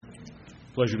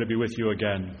Pleasure to be with you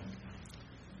again.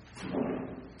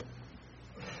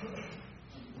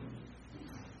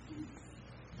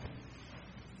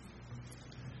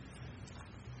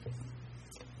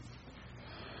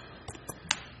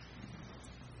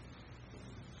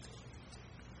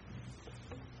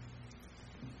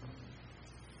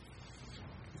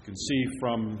 You can see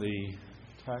from the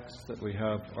text that we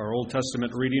have our Old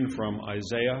Testament reading from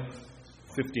Isaiah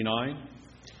 59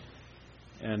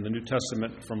 and the New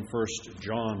Testament from 1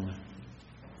 John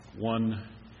 1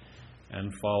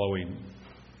 and following.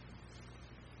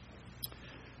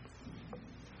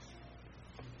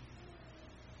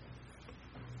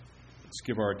 Let's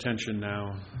give our attention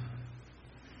now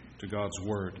to God's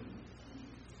Word.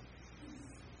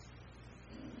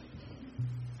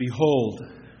 Behold,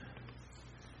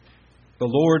 the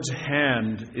Lord's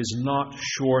hand is not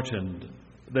shortened,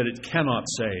 that it cannot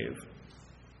save,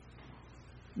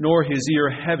 nor his ear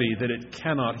heavy, that it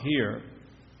cannot hear.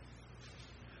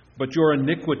 But your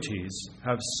iniquities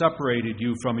have separated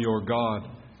you from your God,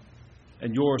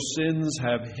 and your sins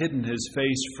have hidden his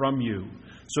face from you,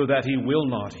 so that he will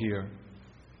not hear.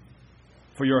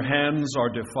 For your hands are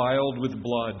defiled with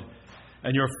blood,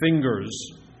 and your fingers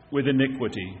with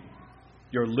iniquity.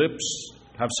 Your lips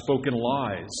have spoken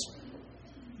lies.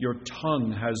 Your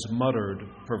tongue has muttered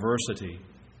perversity.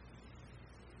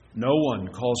 No one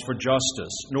calls for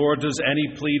justice, nor does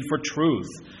any plead for truth.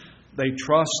 They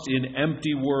trust in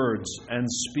empty words and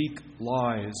speak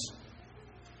lies.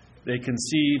 They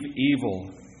conceive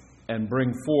evil and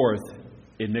bring forth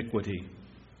iniquity.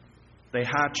 They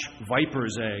hatch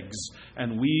vipers' eggs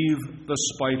and weave the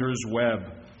spider's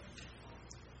web.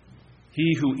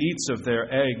 He who eats of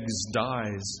their eggs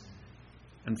dies,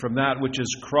 and from that which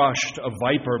is crushed a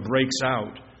viper breaks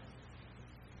out.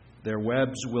 Their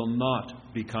webs will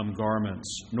not become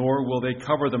garments, nor will they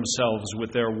cover themselves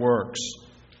with their works.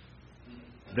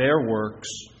 Their works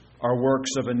are works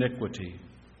of iniquity,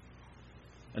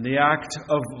 and the act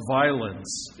of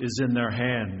violence is in their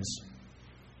hands.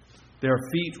 Their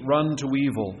feet run to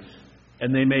evil,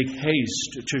 and they make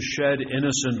haste to shed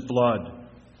innocent blood.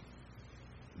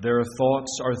 Their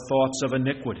thoughts are thoughts of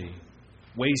iniquity,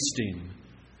 wasting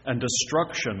and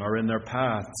destruction are in their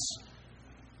paths.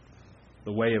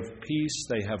 The way of peace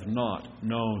they have not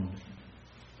known,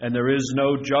 and there is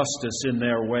no justice in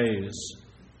their ways.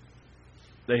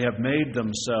 They have made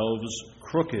themselves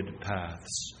crooked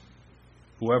paths.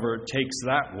 Whoever takes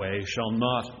that way shall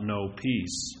not know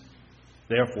peace.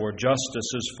 Therefore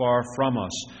justice is far from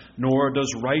us, nor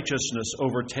does righteousness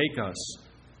overtake us.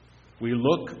 We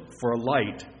look for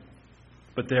light,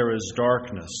 but there is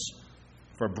darkness,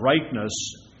 for brightness,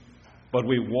 but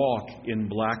we walk in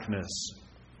blackness.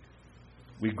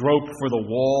 We grope for the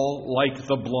wall like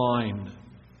the blind,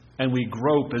 and we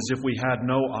grope as if we had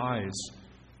no eyes.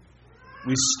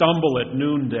 We stumble at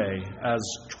noonday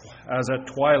as at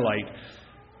twilight.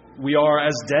 We are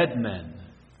as dead men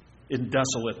in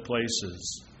desolate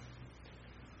places.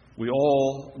 We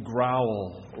all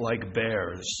growl like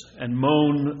bears and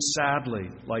moan sadly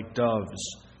like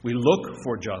doves. We look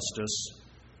for justice,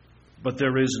 but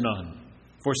there is none,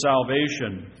 for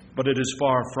salvation, but it is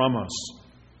far from us.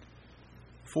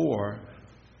 For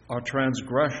our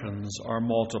transgressions are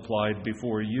multiplied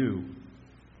before you,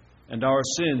 and our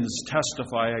sins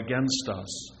testify against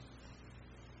us.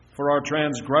 For our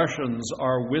transgressions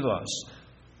are with us,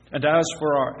 and as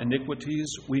for our iniquities,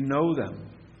 we know them.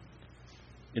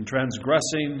 In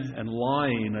transgressing and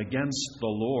lying against the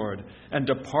Lord, and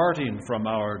departing from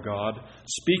our God,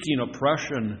 speaking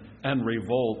oppression and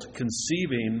revolt,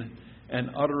 conceiving and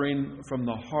uttering from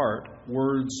the heart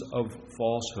words of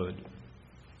falsehood.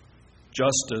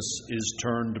 Justice is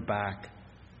turned back,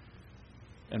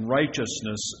 and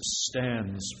righteousness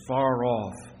stands far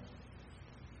off.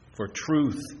 For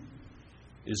truth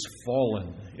is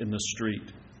fallen in the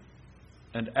street,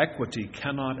 and equity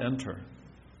cannot enter.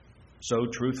 So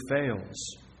truth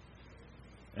fails,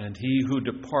 and he who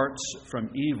departs from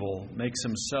evil makes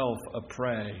himself a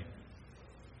prey.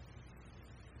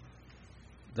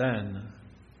 Then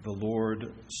the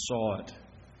Lord saw it,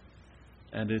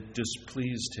 and it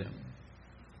displeased him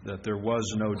that there was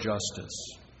no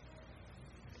justice.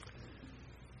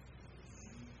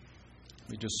 Let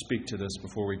me just speak to this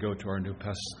before we go to our New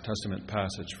Testament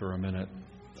passage for a minute,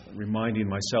 reminding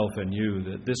myself and you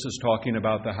that this is talking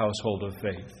about the household of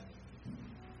faith.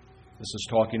 This is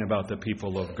talking about the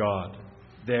people of God,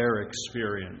 their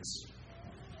experience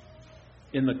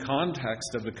in the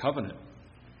context of the covenant.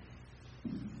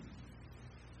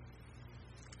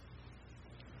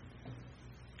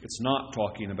 It's not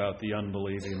talking about the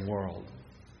unbelieving world.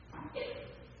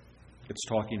 It's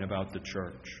talking about the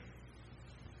church.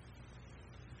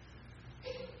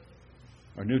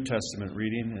 Our New Testament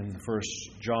reading in 1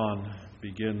 John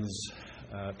begins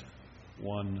at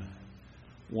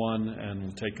 1:1 and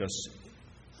will take us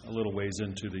a little ways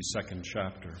into the second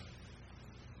chapter.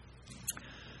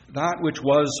 That which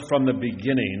was from the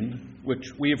beginning,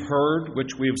 which we have heard,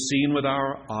 which we have seen with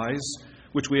our eyes,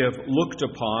 which we have looked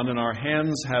upon and our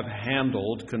hands have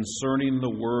handled concerning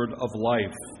the word of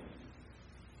life.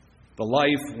 The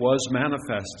life was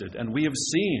manifested, and we have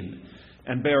seen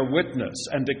and bear witness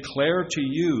and declare to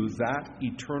you that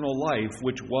eternal life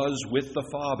which was with the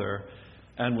Father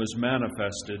and was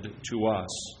manifested to us.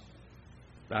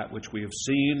 That which we have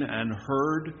seen and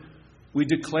heard, we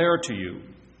declare to you,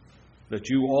 that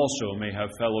you also may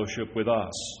have fellowship with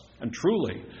us. And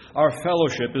truly, our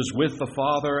fellowship is with the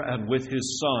Father and with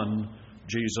His Son,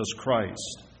 Jesus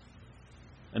Christ.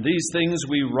 And these things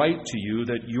we write to you,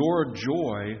 that your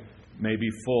joy may be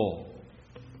full.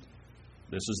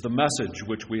 This is the message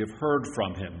which we have heard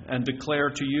from Him and declare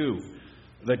to you,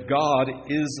 that God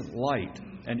is light,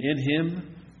 and in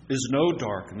Him is no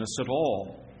darkness at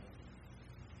all.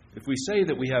 If we say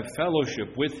that we have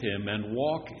fellowship with Him and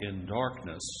walk in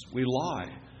darkness, we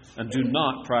lie and do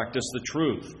not practice the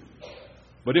truth.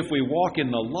 But if we walk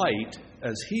in the light,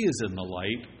 as He is in the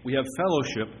light, we have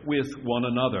fellowship with one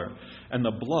another, and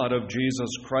the blood of Jesus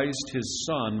Christ, His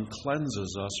Son,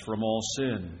 cleanses us from all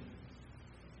sin.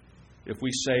 If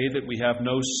we say that we have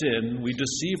no sin, we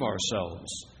deceive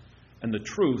ourselves, and the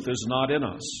truth is not in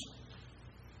us.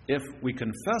 If we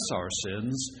confess our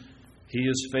sins, He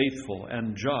is faithful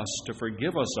and just to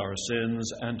forgive us our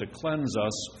sins and to cleanse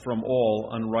us from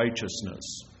all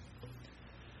unrighteousness.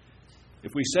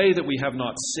 If we say that we have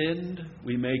not sinned,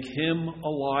 we make Him a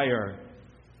liar,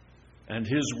 and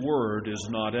His word is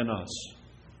not in us.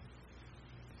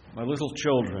 My little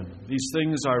children, these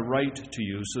things I write to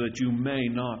you so that you may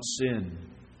not sin.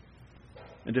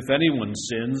 And if anyone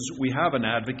sins, we have an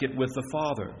advocate with the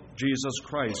Father, Jesus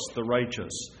Christ the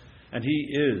righteous. And He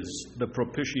is the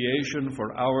propitiation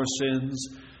for our sins,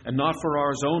 and not for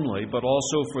ours only, but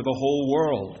also for the whole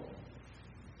world.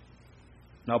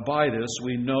 Now by this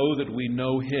we know that we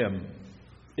know Him,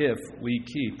 if we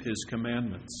keep His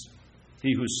commandments.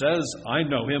 He who says, I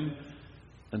know Him,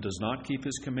 and does not keep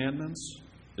His commandments,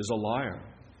 is a liar,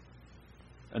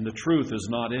 and the truth is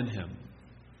not in him.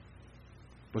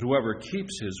 But whoever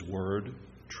keeps His word,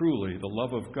 truly the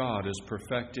love of God is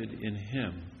perfected in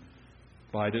him.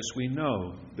 By this we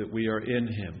know that we are in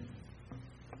Him.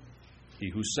 He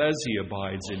who says he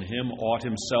abides in Him ought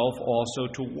himself also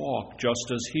to walk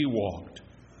just as He walked.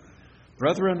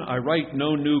 Brethren, I write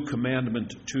no new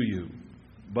commandment to you,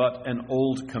 but an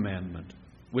old commandment,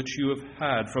 which you have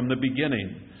had from the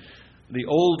beginning. The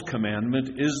old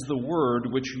commandment is the word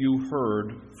which you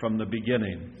heard from the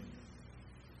beginning.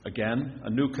 Again, a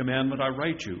new commandment I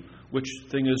write you, which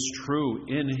thing is true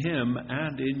in Him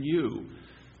and in you,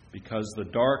 because the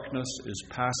darkness is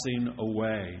passing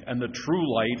away, and the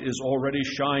true light is already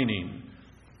shining.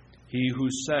 He who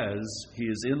says he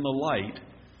is in the light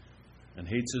and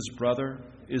hates his brother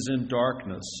is in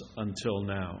darkness until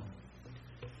now.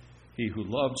 He who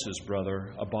loves his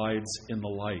brother abides in the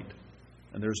light,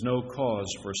 and there's no cause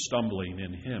for stumbling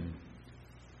in him.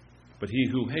 But he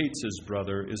who hates his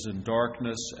brother is in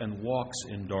darkness and walks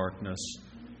in darkness,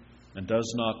 and does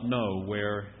not know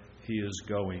where he is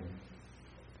going,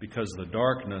 because the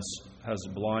darkness has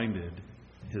blinded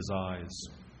his eyes.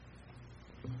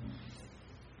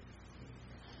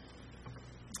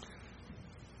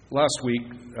 Last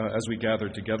week, as we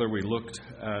gathered together, we looked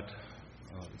at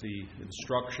the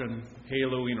instruction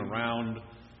haloing around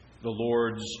the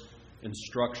Lord's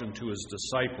instruction to His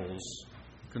disciples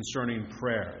concerning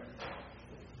prayer,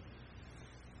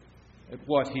 at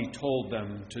what He told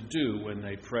them to do when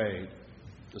they prayed.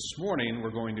 This morning,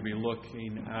 we're going to be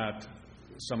looking at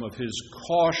some of His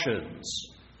cautions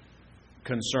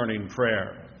concerning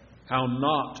prayer, how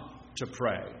not to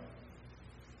pray.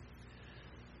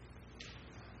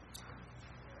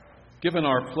 Given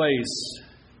our place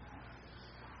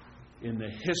in the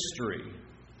history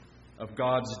of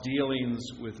God's dealings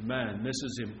with men, this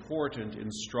is important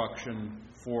instruction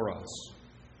for us,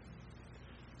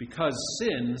 because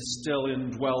sin still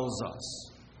indwells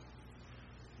us.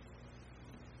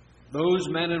 Those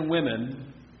men and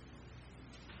women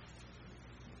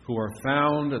who are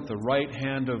found at the right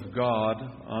hand of God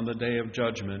on the day of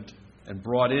judgment and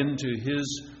brought into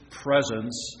His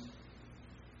presence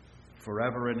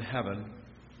forever in heaven,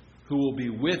 who will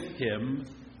be with Him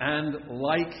and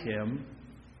like Him,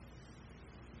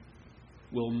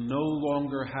 will no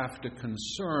longer have to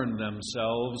concern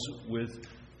themselves with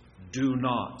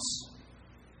do-nots.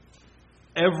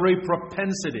 Every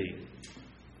propensity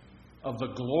of the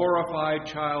glorified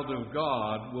child of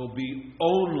God will be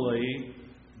only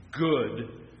good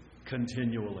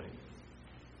continually.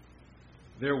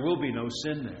 There will be no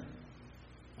sin there.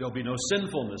 There'll be no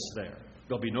sinfulness there.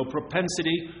 There'll be no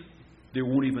propensity. There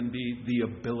won't even be the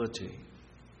ability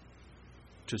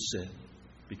to sin,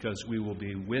 because we will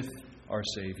be with our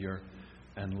Savior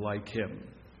and like Him.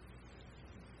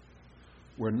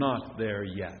 We're not there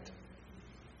yet.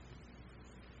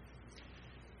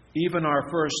 Even our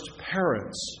first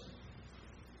parents,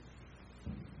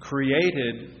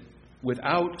 created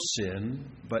without sin,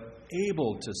 but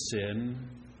able to sin,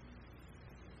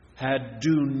 had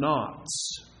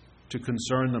do-nots to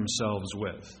concern themselves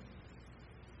with.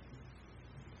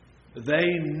 They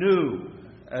knew,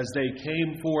 as they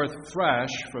came forth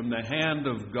fresh from the hand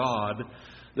of God,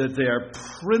 that their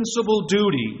principal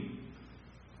duty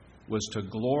was to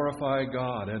glorify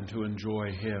God and to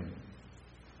enjoy Him,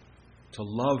 to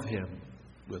love Him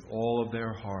with all of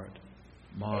their heart,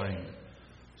 mind,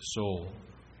 soul,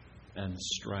 and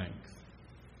strength.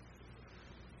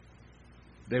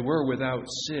 They were without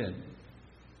sin,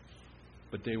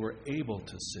 but they were able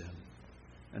to sin.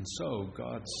 And so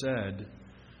God said,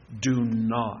 "Do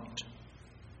not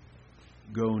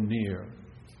go near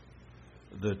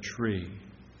the tree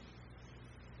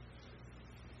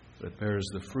that bears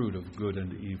the fruit of good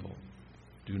and evil.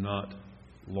 Do not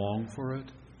long for it.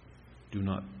 Do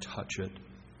not touch it.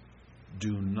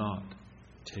 Do not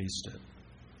taste it."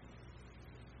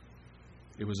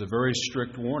 It was a very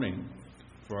strict warning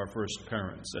for our first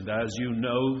parents. And as you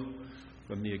know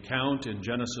from the account in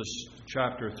Genesis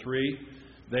chapter 3,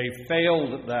 they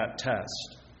failed that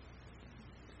test.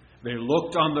 They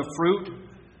looked on the fruit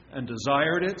and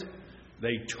desired it.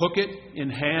 They took it in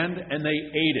hand and they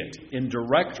ate it in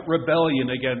direct rebellion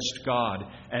against God.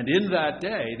 And in that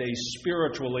day, they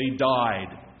spiritually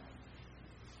died.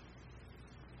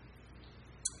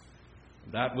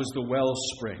 That was the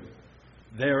wellspring.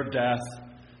 Their death,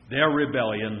 their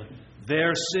rebellion,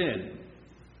 their sin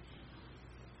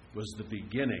was the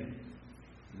beginning,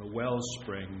 the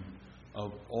wellspring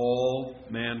of all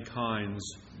mankind's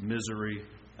misery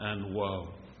and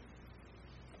woe.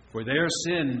 For their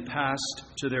sin passed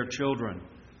to their children,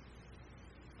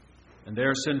 and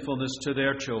their sinfulness to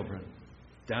their children,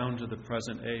 down to the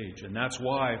present age. And that's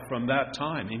why, from that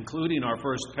time, including our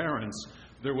first parents,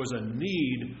 there was a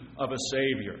need of a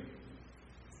Savior.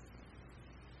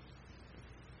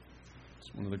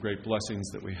 It's one of the great blessings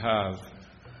that we have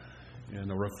in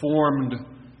a Reformed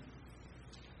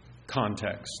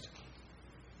context,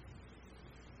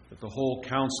 that the whole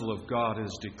counsel of God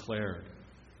is declared.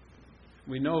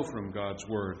 We know from God's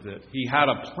Word that He had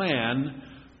a plan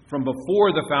from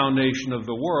before the foundation of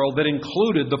the world that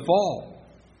included the fall.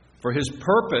 For His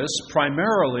purpose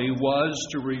primarily was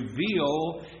to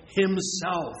reveal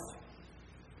Himself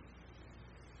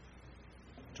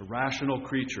to rational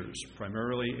creatures,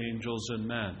 primarily angels and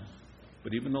men,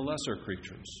 but even the lesser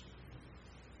creatures.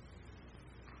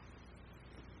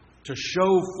 To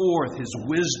show forth His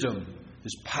wisdom,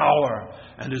 His power,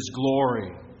 and His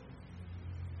glory.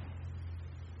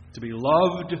 To be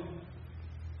loved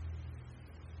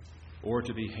or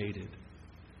to be hated.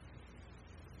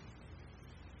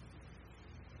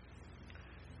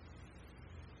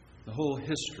 The whole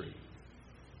history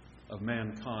of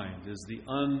mankind is the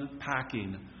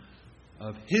unpacking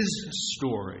of His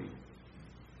story.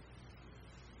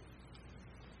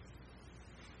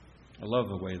 I love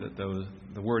the way that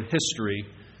the word history,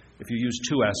 if you use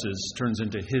two S's, turns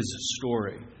into His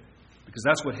story. Because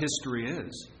that's what history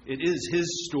is. It is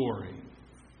His story.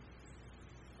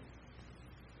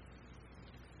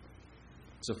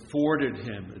 It's afforded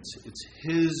Him. It's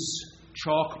His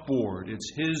chalkboard.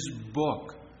 It's His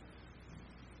book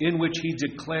in which He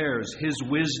declares His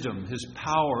wisdom, His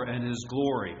power, and His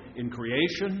glory in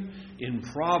creation, in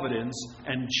providence,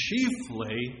 and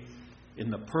chiefly in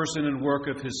the person and work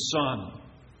of His Son.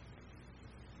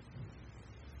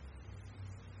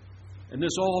 And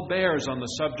this all bears on the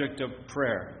subject of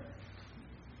prayer.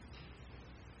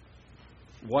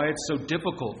 Why it's so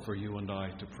difficult for you and I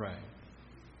to pray.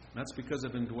 That's because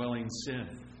of indwelling sin.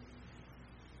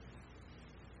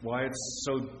 Why it's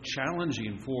so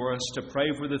challenging for us to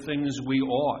pray for the things we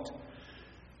ought.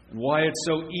 And why it's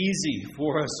so easy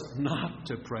for us not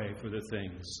to pray for the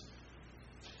things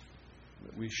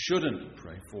that we shouldn't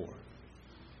pray for.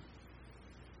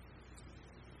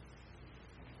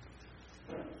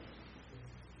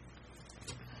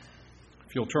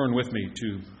 If you'll turn with me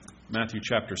to Matthew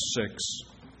chapter 6,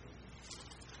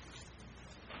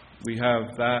 we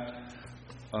have that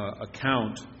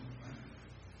account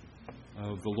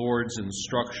of the Lord's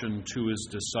instruction to His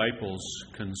disciples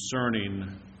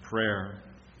concerning prayer.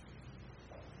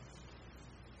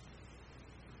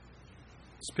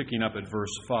 It's picking up at verse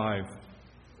 5.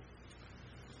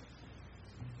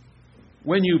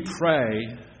 When you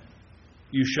pray,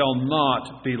 you shall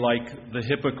not be like the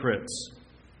hypocrites,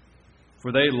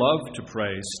 for they love to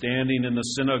pray, standing in the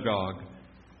synagogue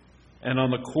and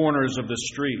on the corners of the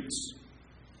streets,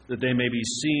 that they may be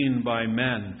seen by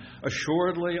men.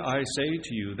 Assuredly, I say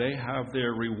to you, they have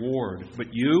their reward. But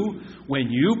you, when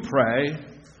you pray,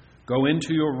 go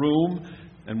into your room,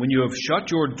 and when you have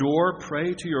shut your door,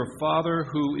 pray to your Father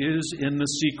who is in the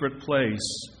secret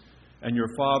place, and your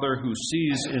Father who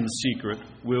sees in secret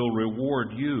will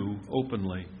reward you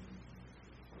openly.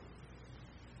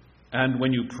 And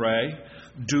when you pray,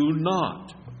 do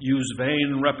not use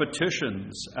vain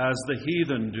repetitions as the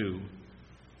heathen do,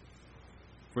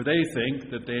 for they think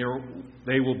that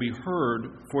they will be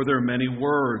heard for their many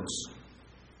words.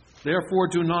 Therefore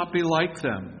do not be like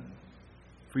them,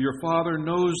 for your Father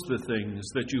knows the things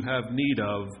that you have need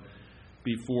of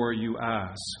before you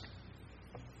ask.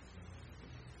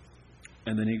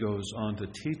 And then he goes on to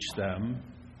teach them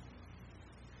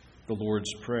the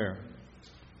Lord's Prayer,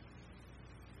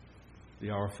 the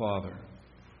Our Father,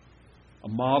 a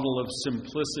model of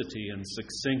simplicity and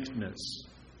succinctness,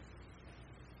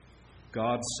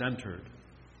 God-centered,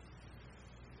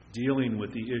 dealing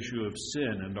with the issue of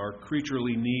sin and our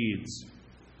creaturely needs,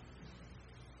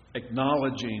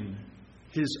 acknowledging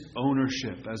His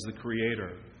ownership as the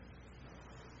Creator,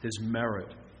 His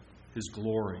merit, His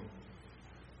glory.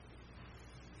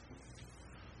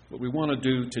 What we want to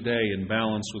do today, in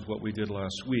balance with what we did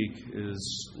last week,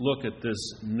 is look at this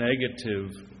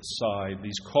negative side,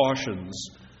 these cautions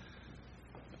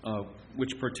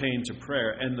which pertain to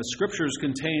prayer. And the Scriptures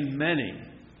contain many.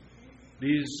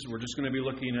 These, we're just going to be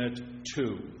looking at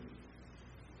two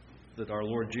that our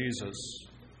Lord Jesus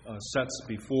sets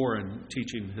before in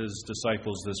teaching His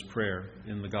disciples this prayer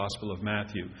in the Gospel of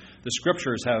Matthew. The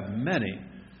Scriptures have many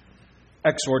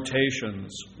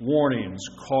exhortations, warnings,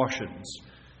 cautions.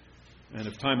 And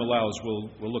if time allows,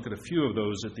 we'll look at a few of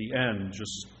those at the end,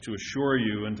 just to assure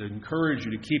you and to encourage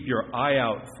you to keep your eye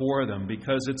out for them,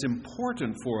 because it's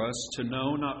important for us to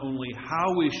know not only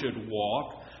how we should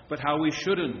walk, but how we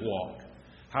shouldn't walk,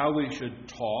 how we should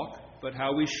talk, but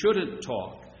how we shouldn't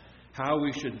talk, how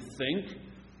we should think,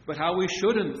 but how we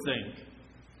shouldn't think,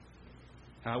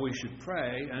 how we should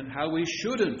pray, and how we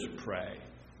shouldn't pray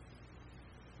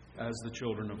as the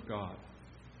children of God.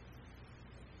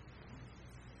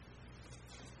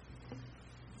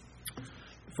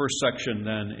 First section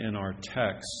then in our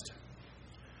text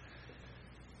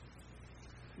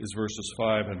is verses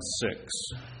 5 and 6.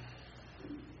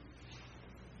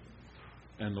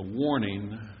 And the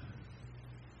warning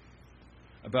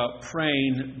about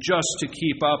praying just to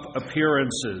keep up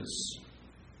appearances,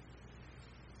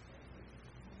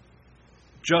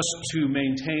 just to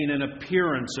maintain an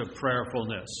appearance of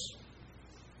prayerfulness,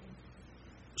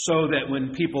 so that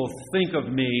when people think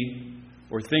of me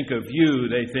or think of you,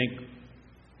 they think,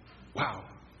 wow,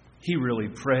 he really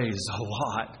prays a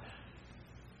lot.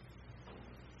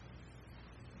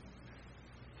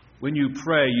 When you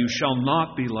pray, you shall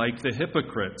not be like the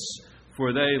hypocrites,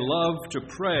 for they love to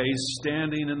pray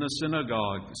standing in the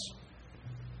synagogues,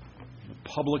 in a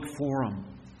public forum,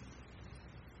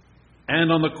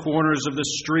 and on the corners of the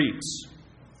streets,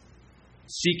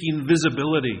 seeking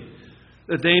visibility,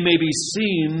 that they may be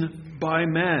seen by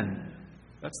men.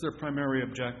 That's their primary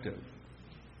objective.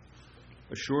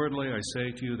 Assuredly, I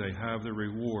say to you, they have the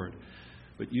reward.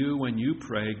 But you, when you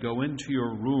pray, go into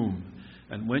your room,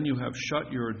 and when you have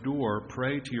shut your door,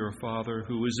 pray to your Father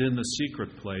who is in the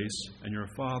secret place, and your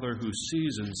Father who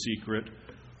sees in secret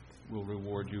will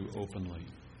reward you openly.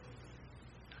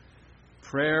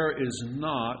 Prayer is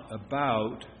not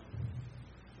about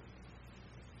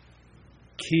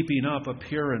keeping up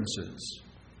appearances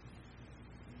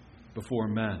before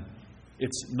men.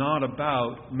 It's not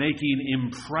about making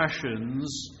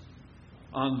impressions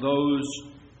on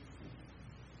those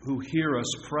who hear us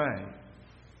pray.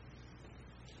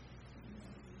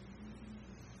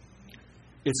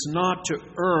 It's not to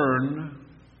earn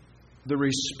the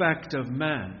respect of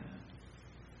men.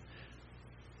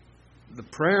 The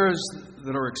prayers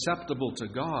that are acceptable to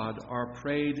God are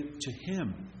prayed to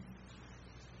Him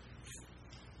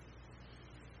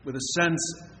with a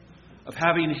sense of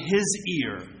having His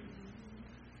ear.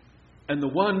 And the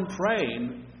one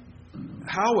praying,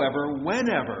 however,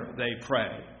 whenever they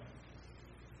pray,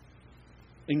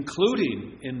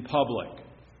 including in public,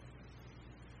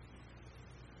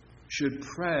 should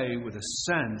pray with a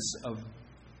sense of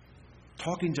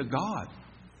talking to God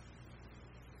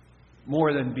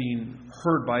more than being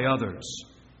heard by others.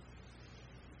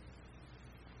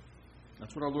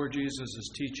 That's what our Lord Jesus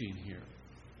is teaching here.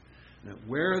 That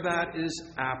where that is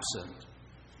absent,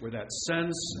 where that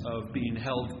sense of being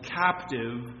held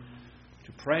captive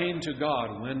to praying to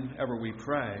God whenever we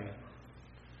pray,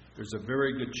 there's a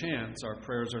very good chance our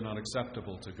prayers are not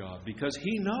acceptable to God, because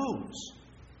He knows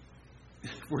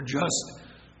we're just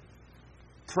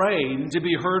praying to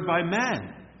be heard by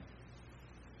men.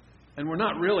 And we're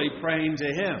not really praying to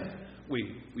Him.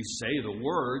 We say the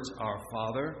words, Our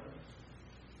Father,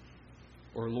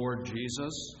 or Lord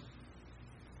Jesus,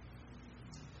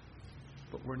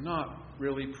 but we're not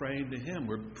really praying to Him.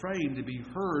 We're praying to be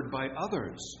heard by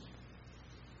others.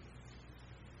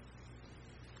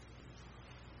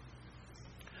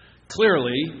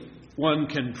 Clearly, one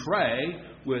can pray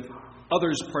with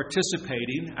others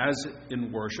participating, as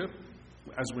in worship,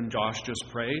 as when Josh just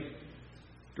prayed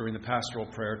during the pastoral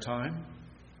prayer time.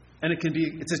 And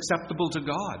it's acceptable to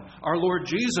God. Our Lord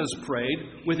Jesus prayed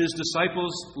with His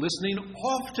disciples listening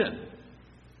often.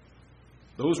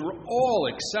 Those were all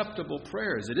acceptable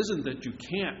prayers. It isn't that you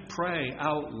can't pray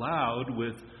out loud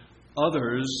with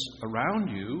others around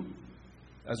you,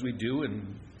 as we do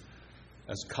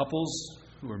as couples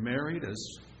who are married,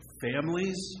 as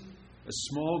families, as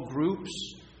small groups,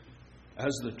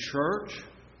 as the church.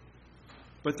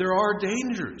 But there are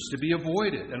dangers to be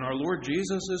avoided, and our Lord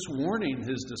Jesus is warning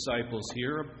His disciples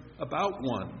here about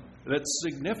one that's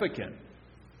significant.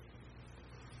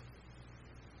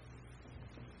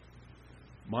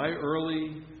 My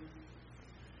early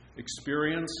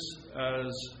experience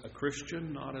as a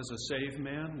Christian, not as a saved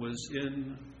man, was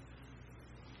in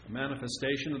a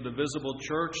manifestation of the visible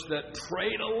church that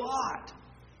prayed a lot.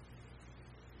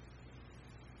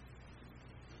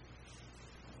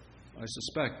 I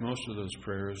suspect most of those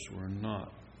prayers were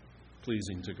not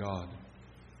pleasing to God.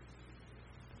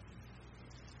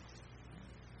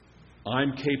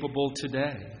 I'm capable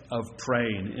today of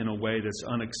praying in a way that's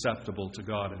unacceptable to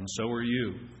God, and so are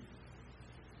you.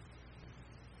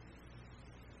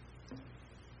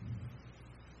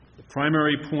 The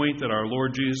primary point that our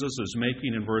Lord Jesus is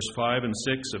making in verse 5 and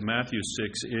 6 of Matthew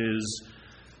 6 is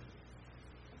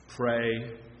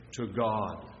pray to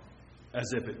God as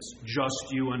if it's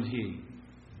just you and He.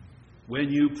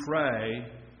 When you pray,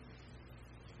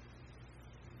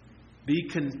 be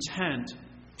content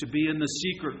to be in the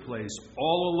secret place,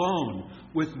 all alone,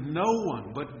 with no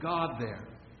one but God there,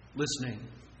 listening.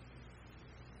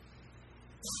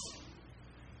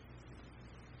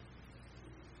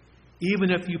 Even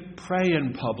if you pray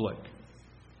in public,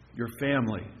 your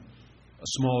family, a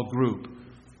small group,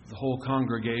 the whole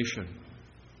congregation,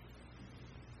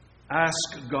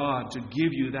 ask God to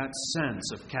give you that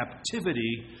sense of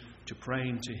captivity to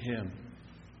praying to Him.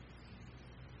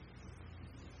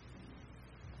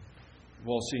 We've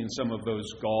all seen some of those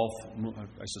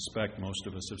I suspect most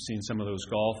of us have seen some of those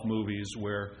golf movies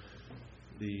where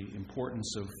the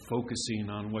importance of focusing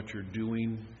on what you're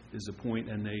doing is a point,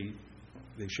 and they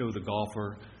show the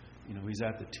golfer, he's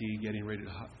at the tee getting ready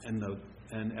to,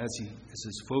 and as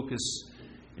his focus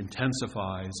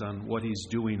intensifies on what he's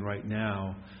doing right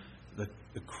now,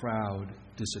 the crowd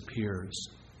disappears,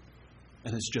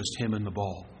 and it's just him and the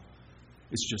ball.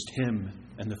 It's just him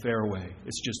and the fairway.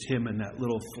 It's just him and that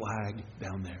little flag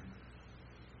down there.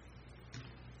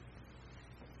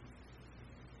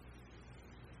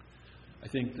 I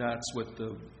think that's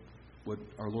what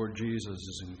our Lord Jesus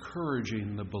is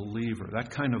encouraging the believer, that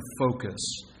kind of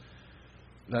focus,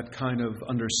 that kind of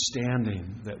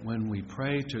understanding that when we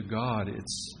pray to God,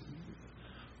 it's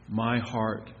my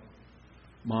heart,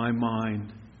 my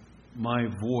mind, my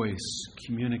voice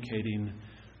communicating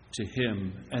to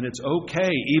Him. And it's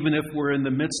okay, even if we're in the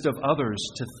midst of others,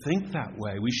 to think that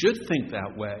way. We should think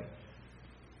that way.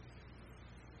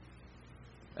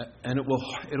 And it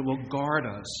will guard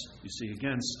us, you see,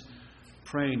 against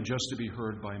praying just to be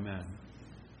heard by men.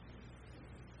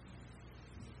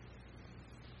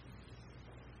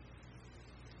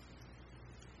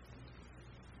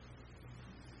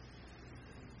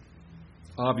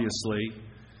 Obviously,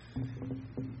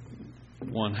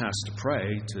 one has to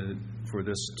pray for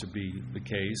this to be the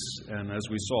case. And as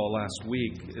we saw last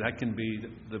week, that can be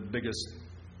the biggest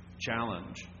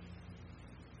challenge.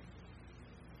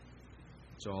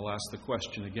 So I'll ask the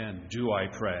question again. Do I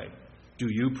pray? Do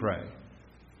you pray?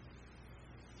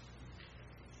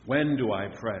 When do I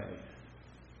pray?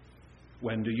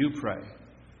 When do you pray?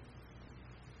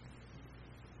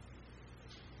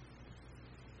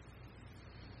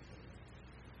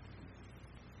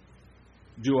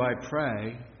 Do I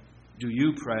pray? Do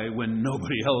you pray when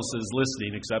nobody else is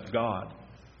listening except God?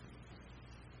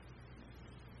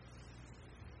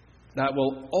 That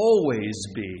will always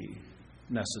be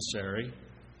necessary.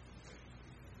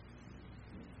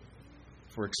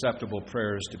 for acceptable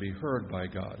prayers to be heard by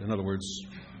God. In other words,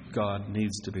 God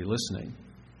needs to be listening.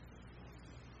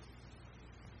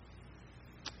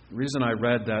 The reason I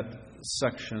read that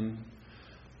section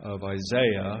of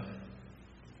Isaiah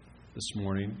this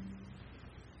morning,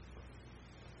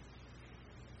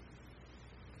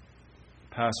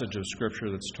 passage of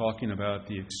Scripture that's talking about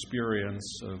the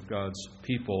experience of God's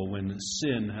people when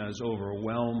sin has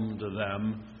overwhelmed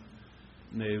them,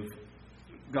 and they've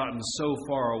gotten so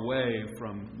far away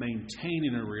from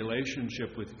maintaining a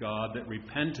relationship with God that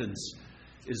repentance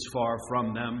is far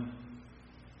from them.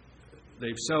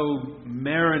 They've so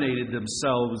marinated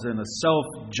themselves in a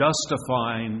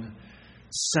self-justifying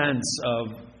sense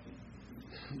of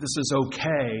this is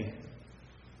okay.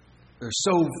 They're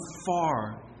so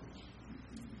far.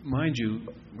 Mind you,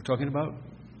 we're talking about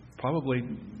probably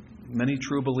many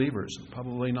true believers.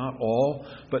 Probably not all,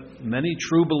 but many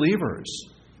true believers.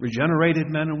 Regenerated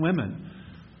men and women.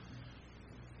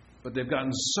 But they've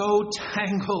gotten so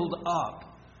tangled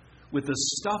up with the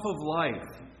stuff of life,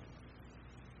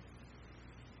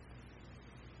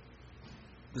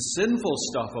 the sinful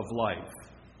stuff of life,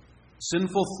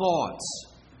 sinful thoughts,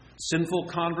 sinful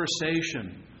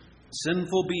conversation,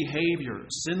 sinful behavior,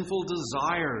 sinful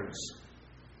desires.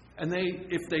 And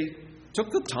if they took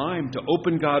the time to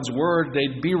open God's Word,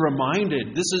 they'd be reminded,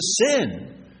 this is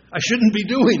sin. I shouldn't be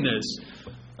doing this.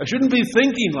 I shouldn't be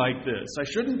thinking like this. I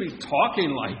shouldn't be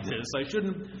talking like this.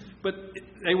 But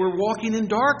they were walking in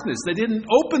darkness. They didn't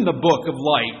open the book of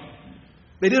light.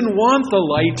 They didn't want the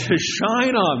light to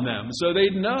shine on them so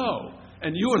they'd know.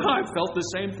 And you and I felt the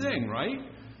same thing, right?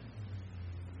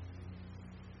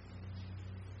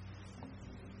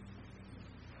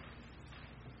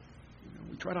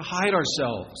 We try to hide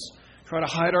ourselves, try to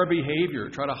hide our behavior,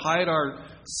 try to hide our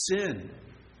sin,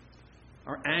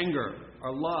 our anger,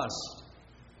 our lust,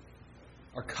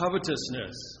 our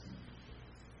covetousness.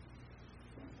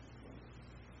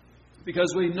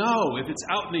 Because we know if it's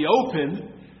out in the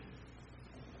open,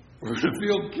 we're going to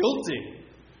feel guilty.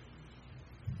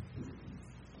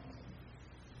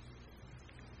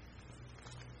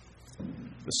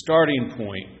 The starting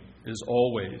point is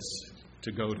always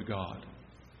to go to God.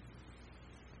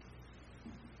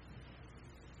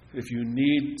 If you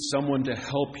need someone to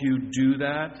help you do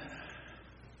that,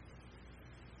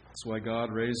 that's why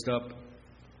God raised up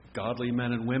godly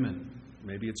men and women.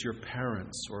 Maybe it's your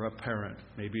parents or a parent.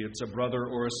 Maybe it's a brother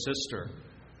or a sister.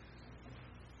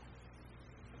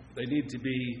 They need to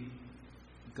be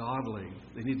godly.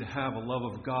 They need to have a love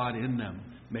of God in them.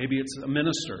 Maybe it's a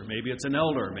minister. Maybe it's an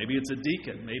elder. Maybe it's a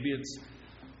deacon. Maybe it's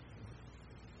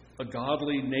a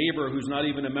godly neighbor who's not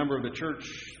even a member of the church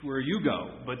where you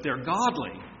go. But they're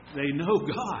godly. They know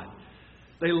God.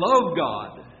 They love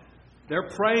God. They're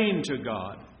praying to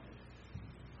God.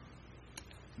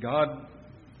 God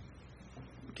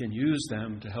can use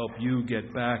them to help you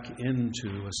get back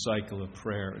into a cycle of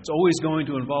prayer. It's always going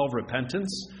to involve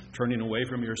repentance, turning away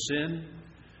from your sin.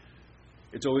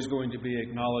 It's always going to be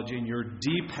acknowledging your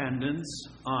dependence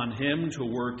on Him to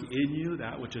work in you,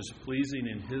 that which is pleasing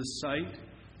in His sight.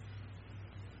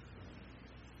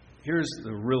 Here's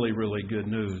the really, really good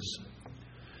news.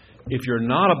 If you're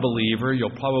not a believer,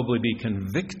 you'll probably be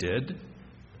convicted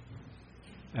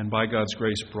and by God's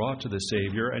grace brought to the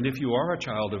Savior. And if you are a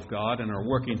child of God and are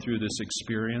working through this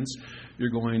experience, you're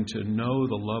going to know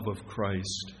the love of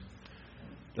Christ,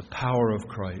 the power of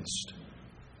Christ,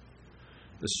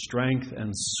 the strength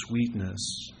and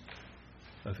sweetness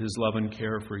of His love and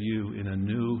care for you in a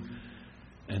new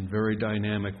and very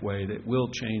dynamic way that will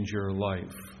change your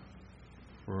life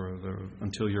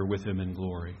until you're with Him in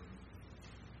glory.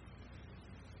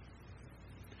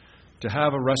 To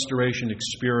have a restoration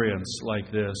experience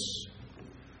like this,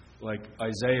 like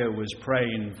Isaiah was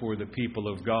praying for the people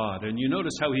of God. And you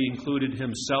notice how he included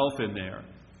himself in there.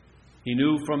 He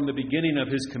knew from the beginning of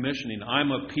his commissioning,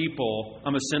 I'm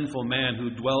a sinful man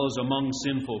who dwells among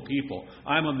sinful people.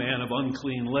 I'm a man of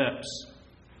unclean lips.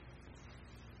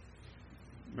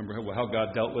 Remember how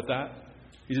God dealt with that?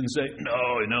 He didn't say,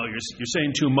 no, you're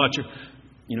saying too much.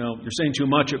 You're saying too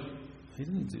much. He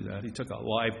didn't do that. He took a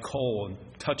live coal and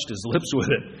touched his lips with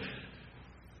it.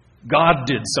 God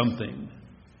did something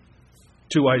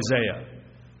to Isaiah.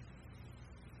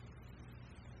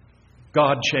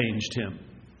 God changed him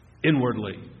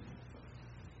inwardly.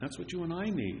 That's what you and I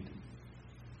need.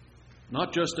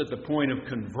 Not just at the point of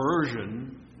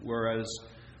conversion, whereas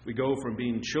we go from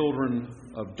being children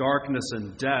of darkness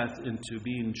and death into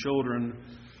being children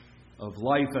of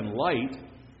life and light,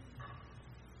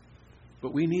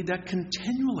 but we need that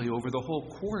continually over the whole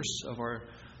course of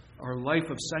our life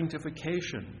of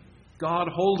sanctification. God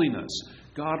holding us,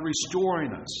 God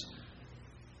restoring us,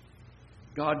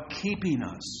 God keeping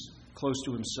us close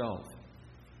to Himself,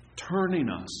 turning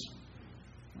us.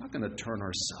 We're not going to turn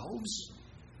ourselves.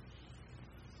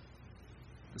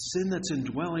 The sin that's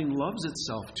indwelling loves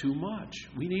itself too much.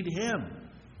 We need Him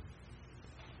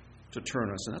to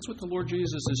turn us. And that's what the Lord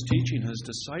Jesus is teaching His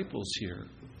disciples here.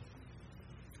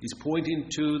 He's pointing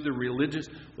to the religious,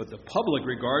 what the public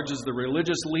regards as the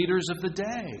religious leaders of the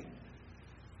day.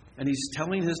 And He's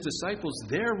telling His disciples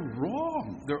they're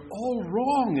wrong. They're all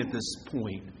wrong at this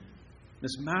point,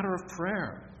 this matter of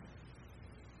prayer.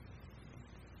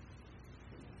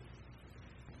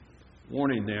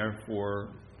 Warning there for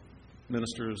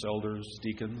ministers, elders,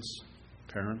 deacons,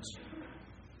 parents,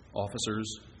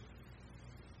 officers.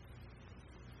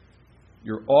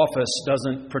 Your office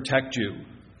doesn't protect you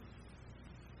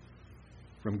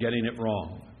from getting it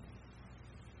wrong.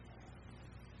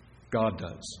 God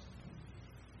does.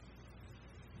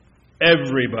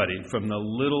 Everybody, from the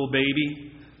little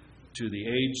baby to the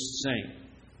aged saint,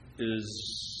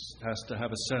 has to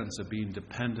have a sense of being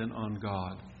dependent on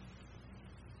God.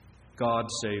 God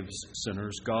saves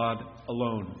sinners. God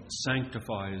alone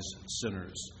sanctifies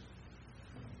sinners.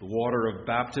 The water of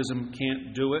baptism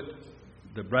can't do it.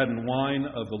 The bread and wine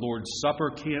of the Lord's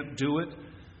Supper can't do it.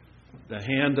 The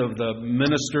hand of the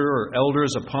minister or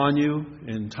elders upon you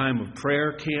in time of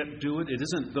prayer can't do it. It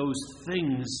isn't those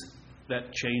things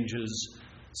that changes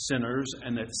sinners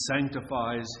and that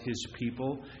sanctifies His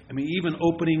people. I mean, even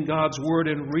opening God's Word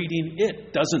and reading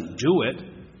it doesn't do it.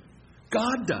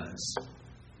 God does.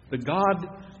 The God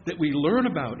that we learn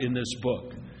about in this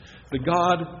book. The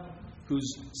God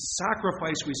whose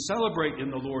sacrifice we celebrate in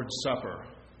the Lord's Supper.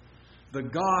 The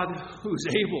God who's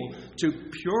able to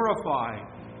purify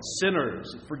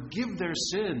sinners, forgive their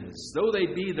sins, though they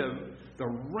be the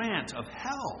rant of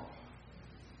hell.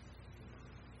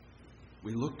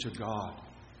 We look to God.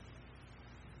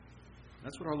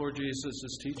 That's what our Lord Jesus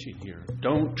is teaching here.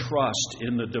 Don't trust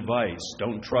in the device.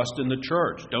 Don't trust in the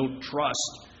church. Don't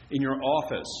trust in your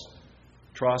office.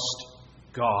 Trust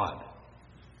God.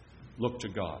 Look to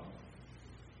God.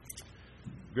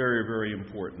 Very, very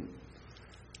important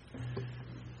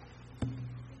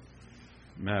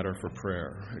matter for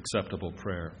prayer, acceptable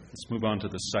prayer. Let's move on to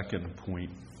the second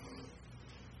point,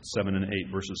 7 and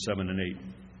 8, verses 7 and 8.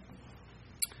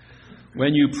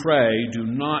 When you pray, do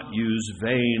not use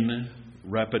vain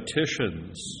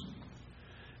repetitions,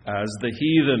 as the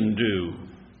heathen do,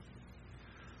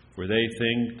 for they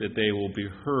think that they will be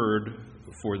heard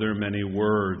for their many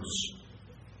words.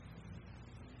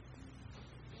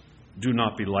 Do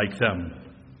not be like them,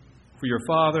 for your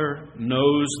Father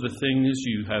knows the things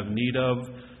you have need of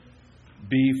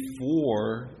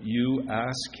before you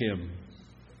ask Him.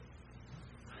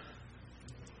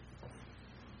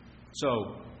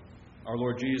 So, our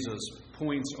Lord Jesus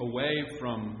points away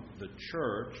from the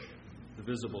church, the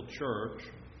visible church,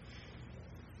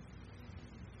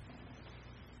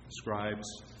 scribes,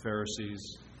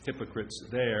 Pharisees, hypocrites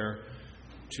there,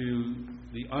 to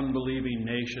the unbelieving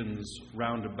nations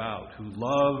round about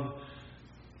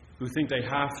who think they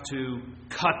have to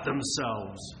cut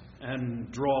themselves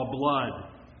and draw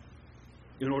blood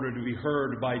in order to be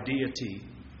heard by deity,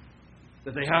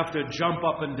 that they have to jump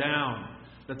up and down,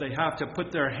 that they have to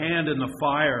put their hand in the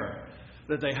fire,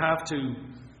 that they have to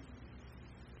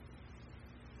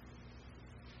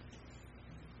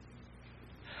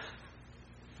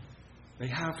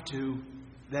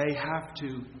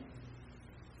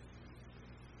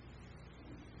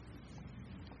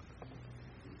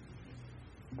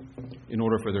in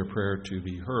order for their prayer to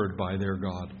be heard by their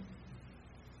God.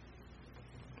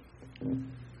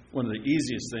 One of the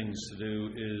easiest things to do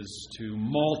is to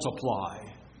multiply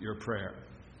your prayer.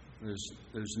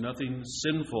 There's nothing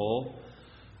sinful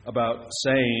about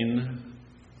saying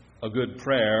a good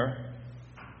prayer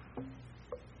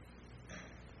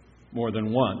more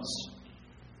than once.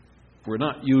 We're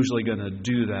not usually going to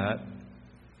do that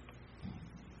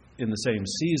in the same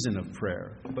season of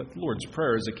prayer. But the Lord's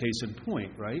Prayer is a case in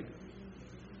point, right?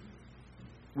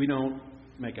 We don't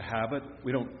make a habit.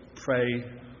 We don't pray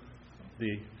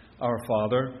the Our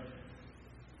Father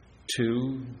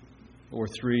 2 or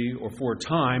 3 or 4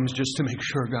 times just to make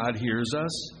sure God hears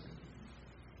us.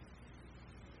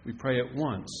 We pray it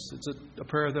once. It's a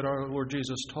prayer that our Lord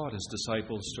Jesus taught His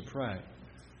disciples to pray.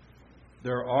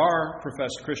 There are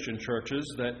professed Christian churches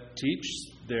that teach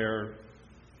their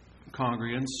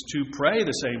congregants to pray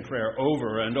the same prayer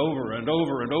over and over and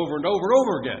over and over and over and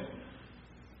over again.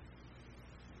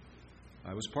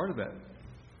 I was part of that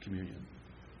communion.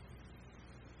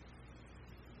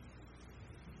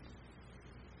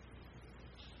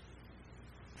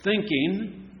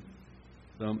 Thinking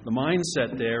The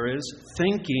mindset there is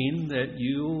thinking that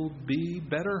you'll be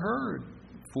better heard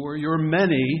for your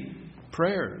many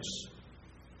prayers,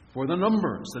 for the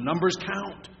numbers. The numbers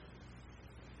count.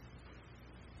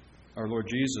 Our Lord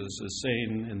Jesus is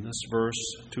saying in this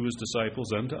verse to his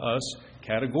disciples and to us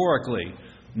categorically,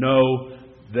 no,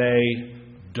 they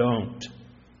don't.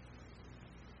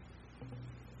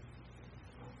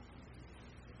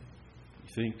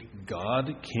 You think God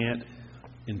can't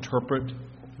interpret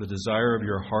the desire of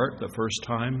your heart the first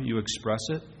time you express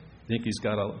it? You think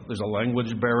there's a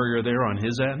language barrier there on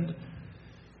his end?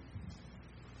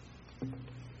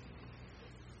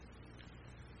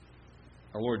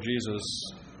 Our Lord Jesus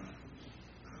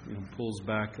pulls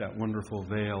back that wonderful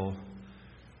veil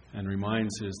and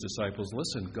reminds his disciples,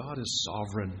 listen, God is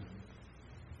sovereign.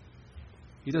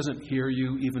 He doesn't hear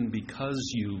you even because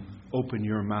you open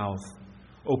your mouth,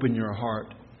 open your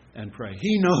heart, and pray.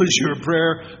 He knows your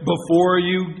prayer before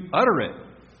you utter it.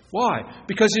 Why?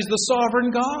 Because he's the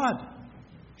sovereign God.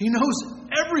 He knows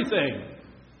everything.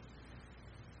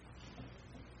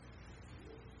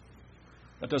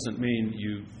 That doesn't mean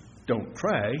you don't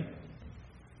pray.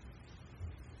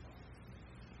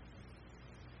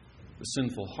 The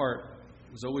sinful heart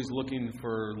is always looking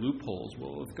for loopholes.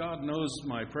 Well, if God knows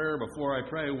my prayer before I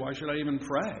pray, why should I even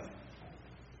pray?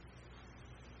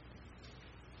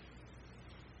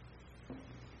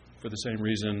 For the same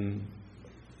reason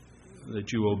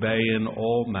that you obey in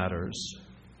all matters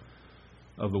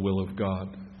of the will of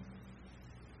God,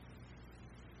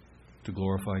 to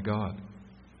glorify God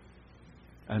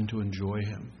and to enjoy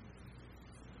Him.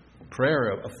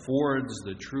 Prayer affords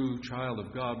the true child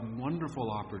of God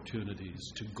wonderful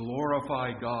opportunities to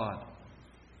glorify God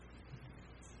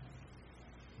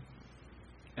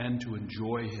and to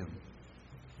enjoy Him.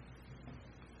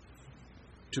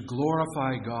 To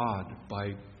glorify God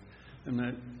by...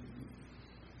 I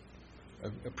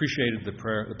appreciated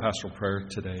the pastoral prayer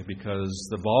today because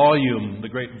the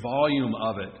great volume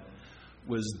of it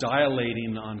was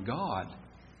dilating on God.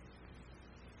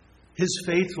 His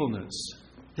faithfulness,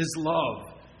 His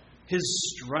love,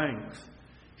 His strength,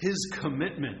 His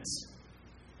commitments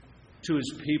to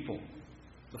His people.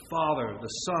 The Father, the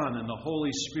Son, and the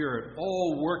Holy Spirit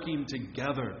all working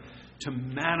together to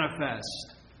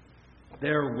manifest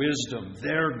their wisdom,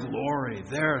 their glory,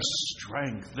 their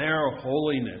strength, their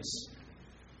holiness.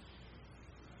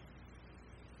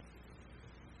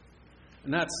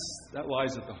 And that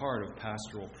lies at the heart of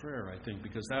pastoral prayer, I think,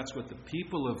 because that's what the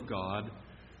people of God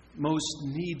most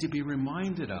need to be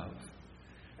reminded of.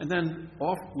 And then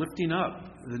lifting up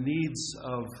the needs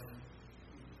of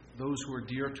those who are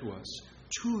dear to us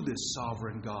to this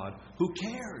sovereign God who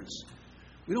cares.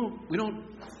 We don't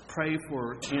pray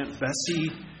for Aunt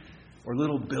Bessie or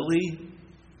little Billy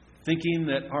thinking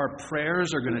that our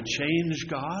prayers are going to change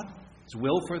God's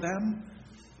will for them.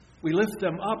 We lift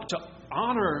them up to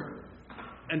honor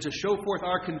and to show forth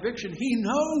our conviction. He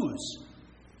knows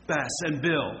Bess and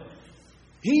Bill.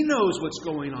 He knows what's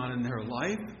going on in their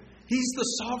life. He's the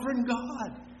sovereign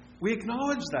God. We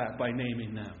acknowledge that by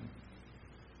naming them.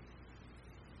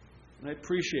 And I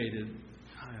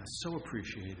so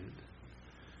appreciated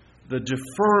the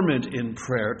deferment in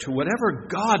prayer to whatever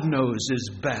God knows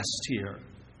is best here.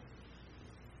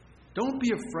 Don't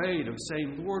be afraid of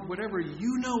saying, Lord, whatever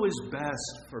you know is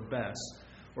best for Bess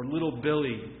or little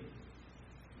Billy.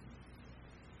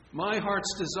 My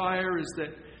heart's desire is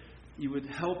that you would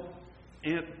help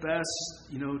Aunt Bess,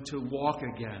 to walk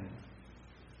again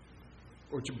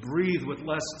or to breathe with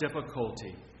less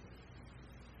difficulty.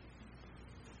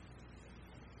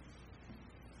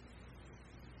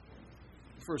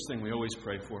 The first thing we always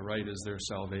pray for, right, is their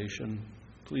salvation.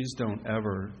 Please don't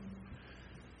ever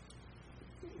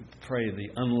pray the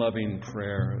unloving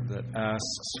prayer that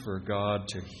asks for God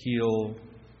to heal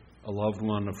a loved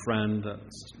one, a friend,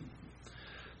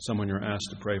 someone you're asked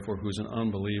to pray for who's an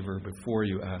unbeliever before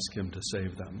you ask Him to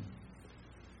save them.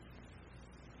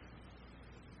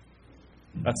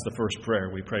 That's the first prayer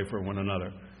we pray for one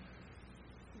another.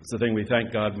 It's the thing we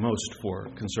thank God most for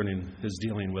concerning His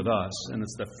dealing with us. And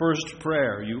it's the first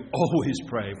prayer you always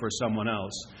pray for someone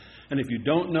else. And if you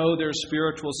don't know their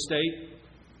spiritual state,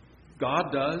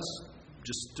 God does.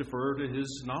 Just defer to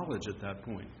His knowledge at that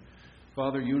point.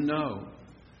 Father, you know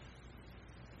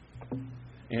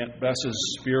Aunt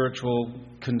Bess's spiritual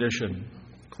condition.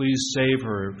 Please save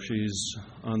her if she's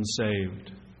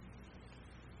unsaved.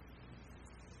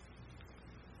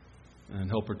 And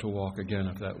help her to walk again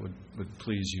if that would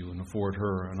please you, and afford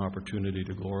her an opportunity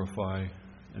to glorify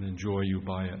and enjoy you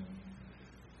by it.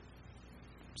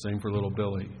 Same for little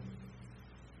Billy.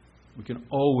 We can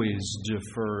always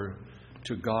defer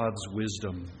to God's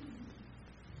wisdom.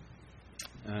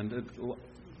 And,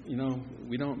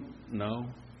 we don't know.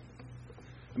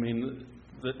 I mean,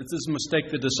 it's this mistake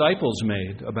the disciples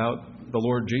made about the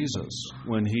Lord Jesus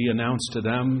when He announced to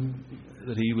them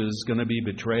that He was going to be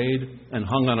betrayed and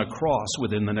hung on a cross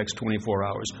within the next 24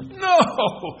 hours.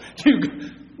 No!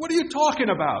 What are you talking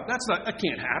about? That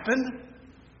can't happen.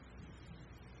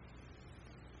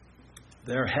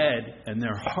 Their head and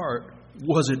their heart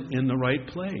wasn't in the right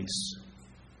place.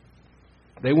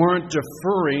 They weren't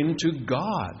deferring to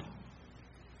God.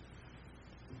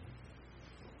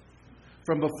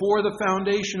 From before the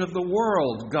foundation of the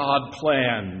world, God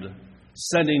planned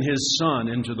sending His Son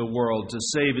into the world to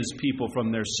save His people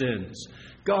from their sins.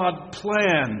 God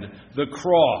planned the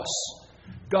cross.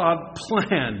 God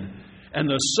planned, and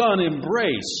the Son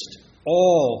embraced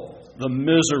all the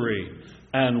misery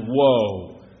and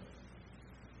woe.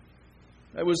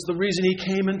 That was the reason He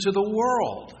came into the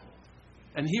world.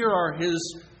 And here are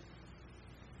His,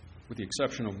 with the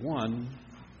exception of one,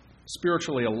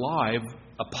 spiritually alive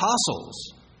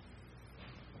apostles.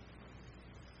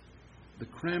 The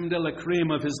creme de la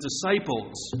creme of His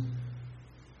disciples,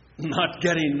 not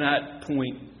getting that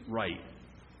point right.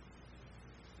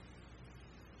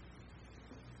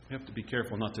 We have to be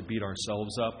careful not to beat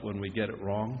ourselves up when we get it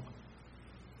wrong.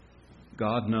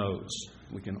 God knows.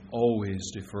 We can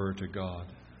always defer to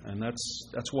God. And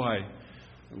that's why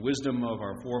the wisdom of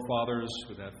our forefathers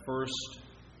with that first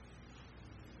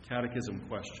catechism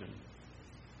question,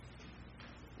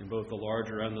 in both the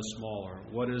larger and the smaller,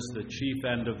 what is the chief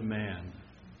end of man?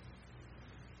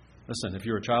 Listen, if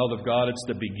you're a child of God, it's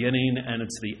the beginning and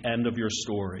it's the end of your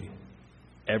story.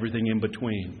 Everything in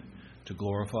between, to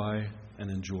glorify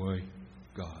and enjoy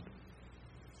God.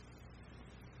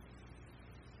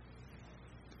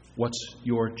 What's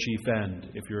your chief end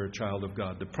if you're a child of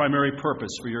God? The primary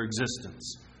purpose for your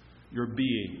existence, your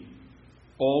being,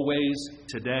 always,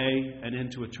 today, and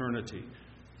into eternity,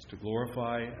 is to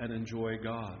glorify and enjoy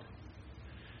God.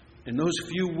 In those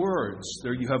few words,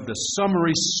 there you have the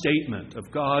summary statement of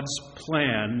God's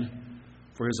plan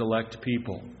for His elect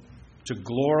people, to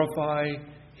glorify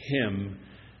Him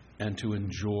and to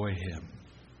enjoy Him.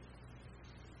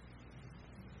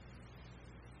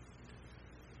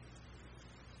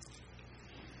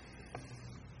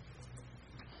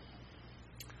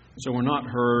 So we're not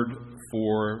heard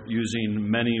for using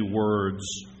many words.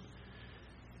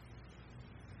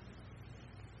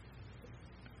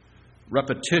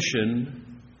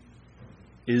 Repetition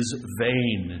is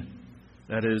vain.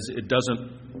 That is, it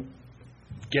doesn't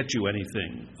get you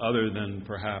anything other than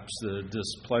perhaps the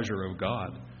displeasure of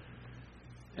God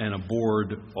and a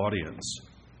bored audience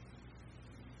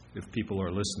if people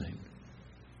are listening.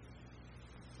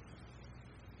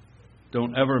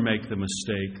 Don't ever make the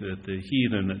mistake that the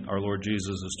heathen that our Lord Jesus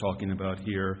is talking about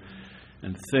here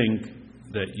and think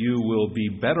that you will be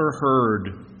better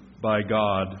heard by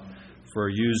God for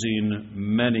using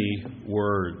many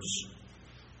words.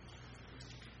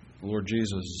 The Lord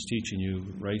Jesus is teaching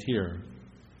you right here,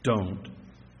 don't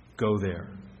go there.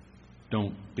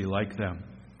 Don't be like them.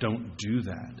 Don't do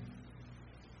that.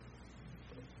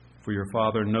 For your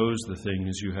Father knows the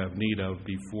things you have need of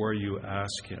before you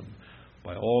ask Him.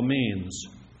 By all means,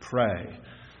 pray,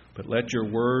 but let your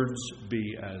words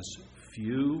be as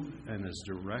few and as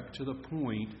direct to the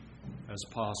point as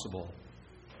possible.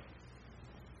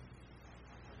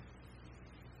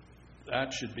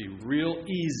 That should be real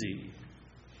easy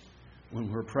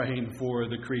when we're praying for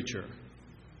the creature.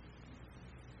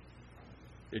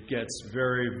 It gets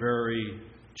very, very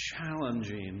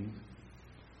challenging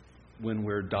when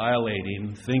we're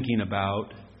dilating, thinking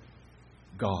about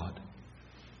God.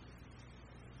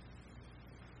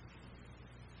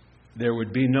 There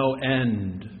would be no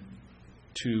end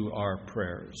to our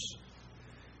prayers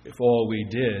if all we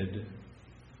did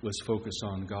was focus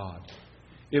on God.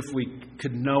 If we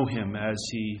could know Him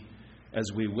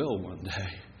as we will one day,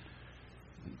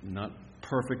 not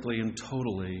perfectly and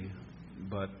totally,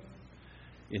 but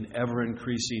in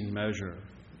ever-increasing measure.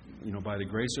 By the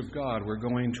grace of God, we're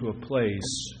going to a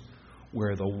place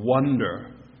where the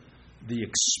wonder, the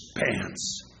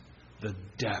expanse, the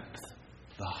depth,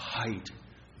 the height,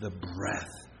 the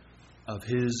breadth of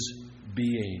His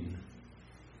being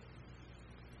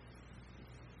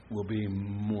will be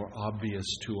more obvious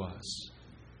to us,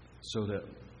 so that,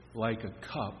 like a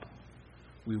cup,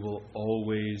 we will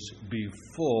always be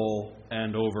full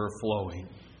and overflowing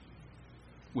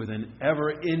with an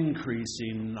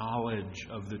ever-increasing knowledge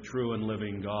of the true and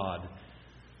living God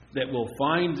that will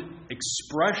find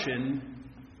expression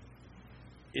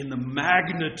in the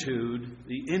magnitude,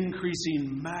 the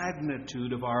increasing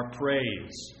magnitude of our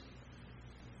praise,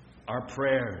 our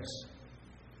prayers,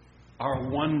 our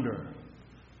wonder,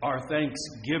 our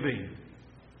thanksgiving.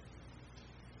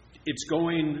 He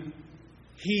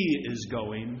is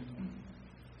going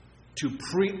to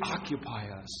preoccupy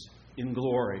us in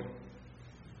glory.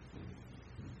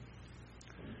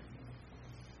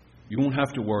 You won't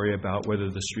have to worry about whether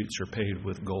the streets are paved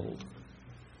with gold.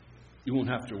 You won't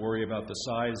have to worry about the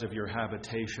size of your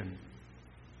habitation.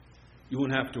 You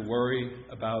won't have to worry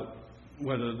about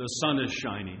whether the sun is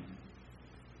shining.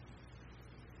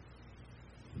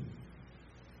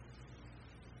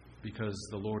 Because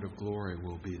the Lord of glory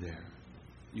will be there.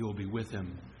 You will be with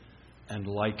Him and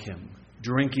like Him,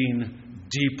 drinking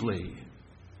deeply,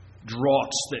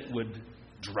 draughts that would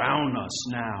drown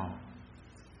us now.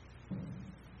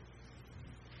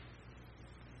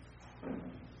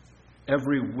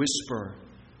 Every whisper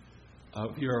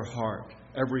of your heart,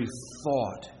 every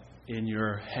thought in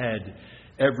your head,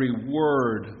 every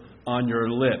word on your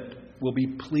lip will be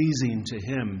pleasing to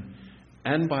Him,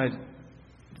 and by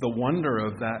the wonder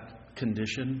of that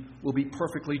condition will be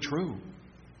perfectly true.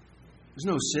 There's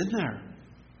no sin there.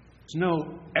 There's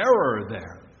no error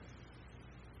there.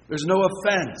 There's no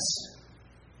offense.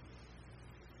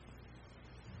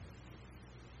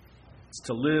 It's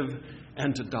to live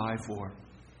and to die for.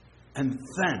 And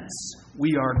thence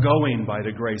we are going by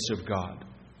the grace of God.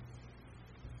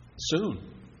 Soon.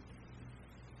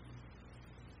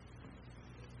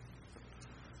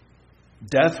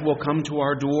 Death will come to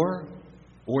our door,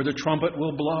 or the trumpet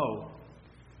will blow.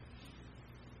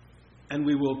 And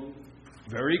we will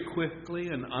very quickly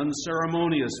and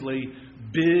unceremoniously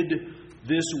bid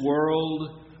this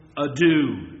world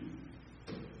adieu.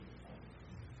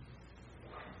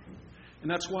 And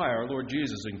that's why our Lord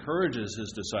Jesus encourages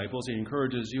His disciples, He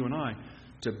encourages you and I,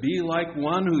 to be like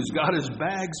one who's got his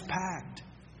bags packed,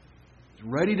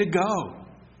 ready to go.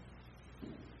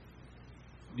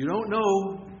 You don't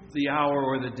know the hour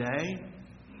or the day.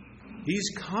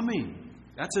 He's coming.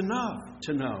 That's enough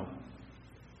to know.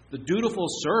 The dutiful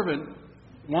servant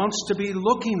wants to be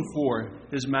looking for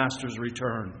his master's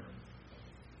return.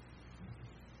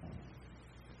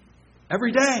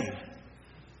 Every day.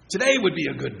 Today would be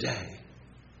a good day.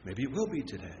 Maybe it will be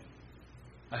today.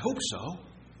 I hope so.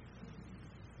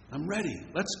 I'm ready.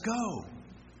 Let's go.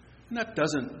 And that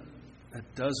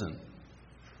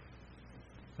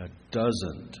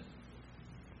doesn't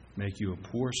make you a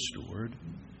poor steward.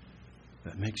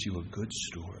 That makes you a good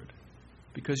steward.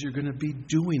 Because you're going to be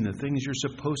doing the things you're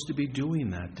supposed to be doing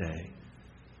that day.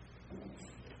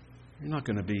 You're not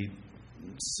going to be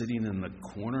sitting in the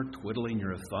corner twiddling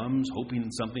your thumbs,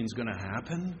 hoping something's going to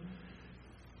happen.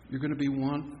 You're going to you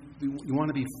want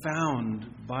to be found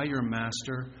by your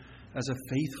master as a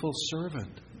faithful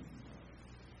servant.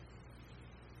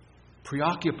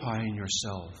 Preoccupying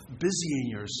yourself, busying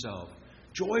yourself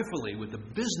joyfully with the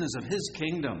business of His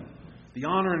kingdom, the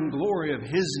honor and glory of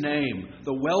His name,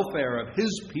 the welfare of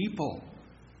His people.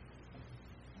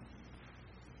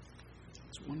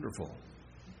 It's wonderful.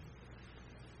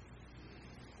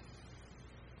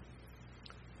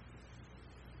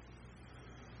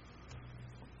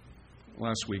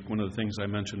 Last week, one of the things I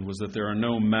mentioned was that there are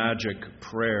no magic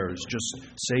prayers. Just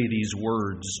say these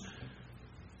words.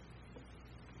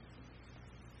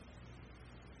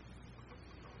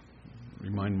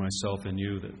 Remind myself and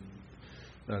you that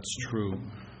that's true.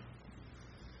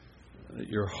 That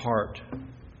your heart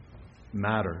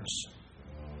matters.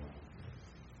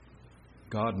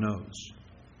 God knows.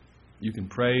 You can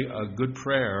pray a good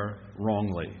prayer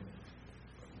wrongly.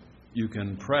 You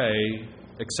can pray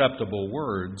acceptable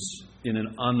words in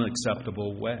an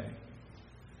unacceptable way.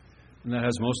 And that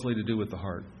has mostly to do with the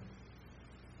heart.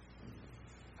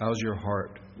 How's your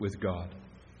heart with God?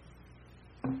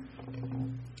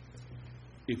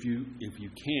 If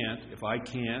I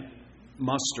can't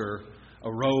muster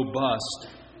a robust,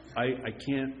 I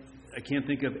can't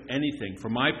think of anything. For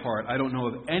my part, I don't know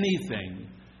of anything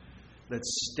that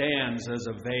stands as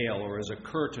a veil or as a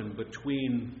curtain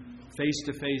between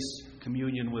face-to-face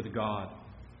communion with God.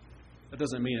 That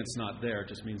doesn't mean it's not there. It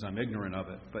just means I'm ignorant of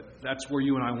it. But that's where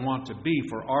you and I want to be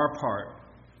for our part.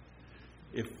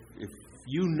 If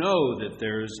you know that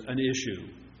there's an issue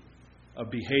of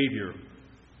behavior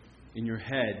in your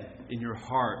head, in your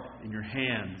heart, in your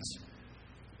hands,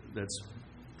 that's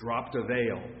dropped a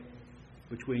veil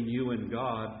between you and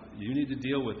God, you need to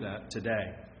deal with that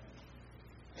today.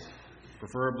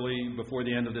 Preferably before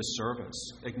the end of this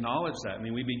service. Acknowledge that. I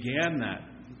mean, we began that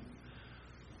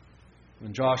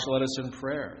when Josh led us in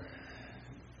prayer.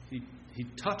 He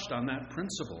touched on that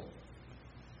principle.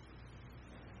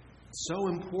 It's so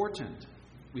important.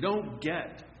 We don't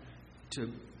get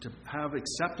to have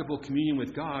acceptable communion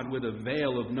with God with a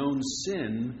veil of known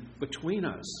sin between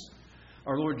us.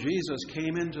 Our Lord Jesus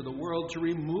came into the world to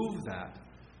remove that.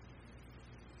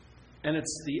 And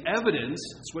it's the evidence,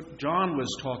 it's what John was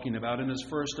talking about in his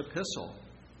first epistle.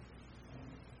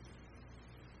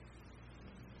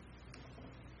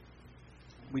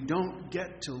 We don't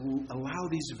get to allow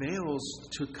these veils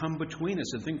to come between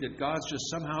us and think that God's just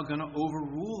somehow going to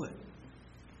overrule it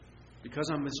because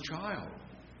I'm His child.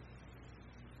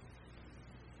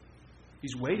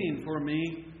 He's waiting for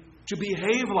me to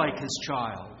behave like His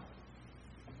child.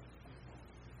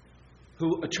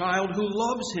 A child who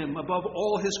loves Him above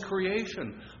all His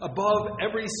creation, above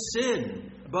every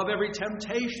sin, above every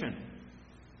temptation.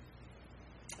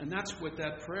 And that's what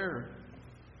that prayer,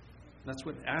 that's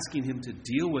what asking Him to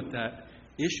deal with that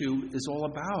issue is all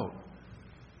about.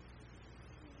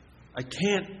 I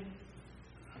can't,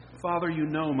 Father, you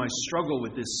know my struggle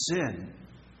with this sin.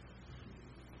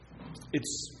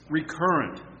 It's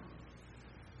recurrent.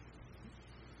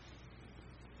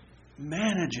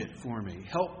 Manage it for me.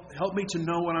 Help me to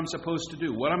know what I'm supposed to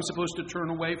do, what I'm supposed to turn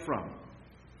away from.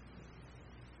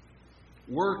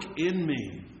 Work in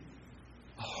me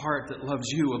a heart that loves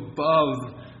you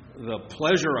above the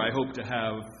pleasure I hope to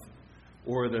have,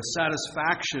 or the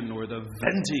satisfaction, or the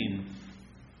venting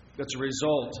that's a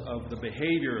result of the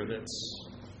behavior that's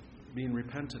being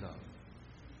repented of.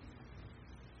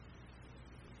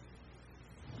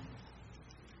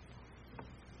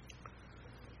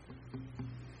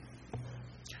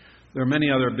 There are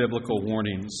many other biblical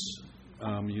warnings.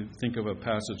 You think of a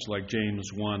passage like James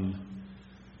 1,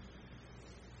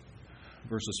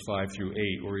 verses 5 through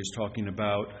 8, where he's talking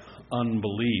about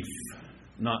unbelief,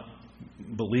 not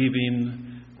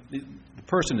believing. The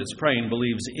person that's praying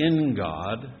believes in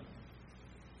God,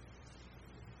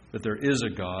 that there is a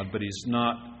God, but he's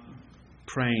not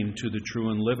praying to the true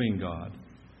and living God.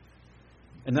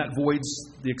 And that voids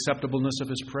the acceptableness of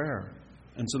his prayer.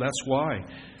 And so that's why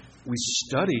we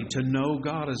study to know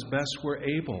God as best we're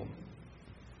able.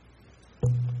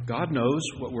 God knows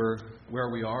where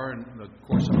we are in the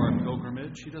course of our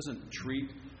pilgrimage. He doesn't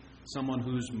treat someone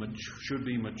who should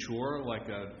be mature like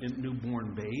a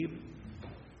newborn babe.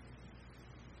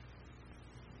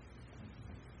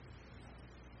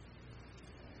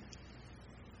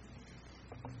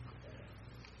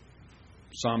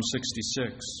 Psalm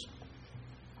 66,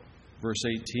 verse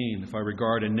 18, if I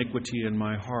regard iniquity in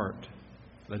my heart,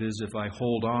 that is, if I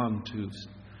hold on to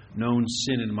known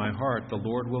sin in my heart, the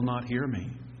Lord will not hear me.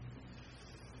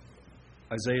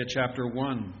 Isaiah chapter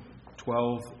 1,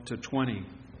 12 to 20.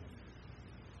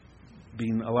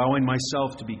 Allowing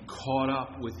myself to be caught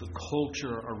up with the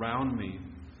culture around me,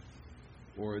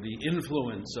 or the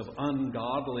influence of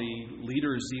ungodly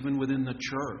leaders even within the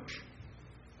church.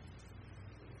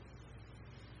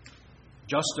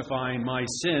 Justifying my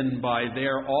sin by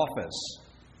their office.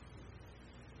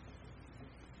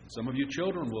 Some of you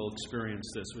children will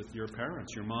experience this with your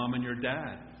parents, your mom and your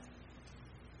dad,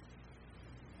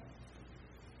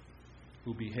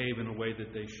 who behave in a way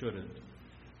that they shouldn't.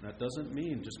 That doesn't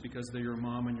mean just because they're your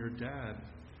mom and your dad.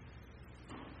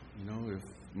 If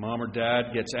mom or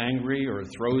dad gets angry or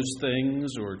throws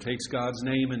things or takes God's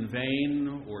name in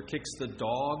vain or kicks the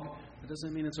dog, that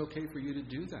doesn't mean it's okay for you to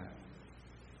do that.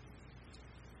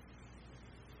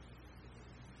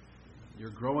 You're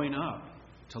growing up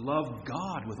to love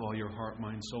God with all your heart,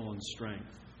 mind, soul, and strength.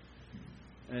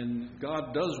 And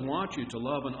God does want you to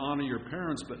love and honor your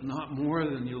parents, but not more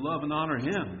than you love and honor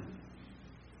Him.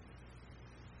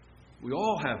 We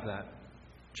all have that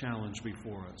challenge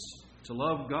before us, to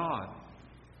love God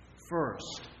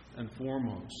first and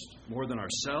foremost, more than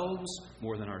ourselves,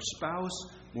 more than our spouse,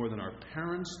 more than our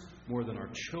parents, more than our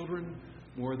children,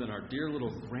 more than our dear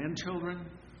little grandchildren,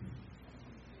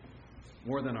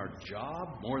 more than our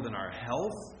job, more than our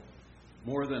health,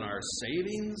 more than our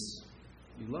savings.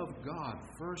 We love God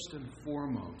first and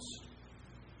foremost.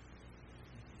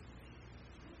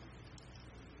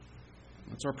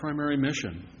 That's our primary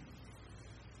mission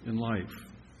in life.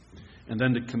 And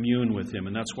then to commune with Him.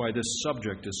 And that's why this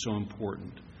subject is so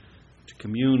important. To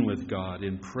commune with God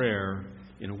in prayer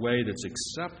in a way that's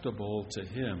acceptable to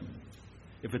Him.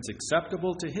 If it's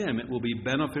acceptable to Him, it will be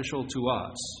beneficial to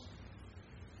us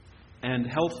and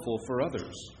healthful for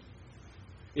others.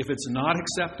 If it's not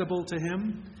acceptable to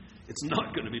Him, it's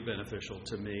not going to be beneficial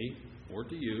to me or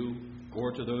to you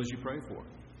or to those you pray for.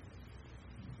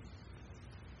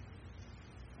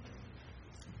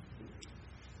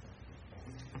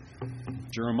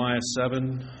 Jeremiah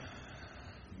 7,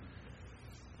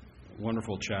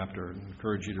 wonderful chapter. I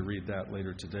encourage you to read that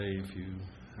later today if you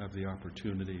have the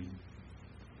opportunity.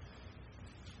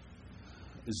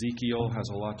 Ezekiel has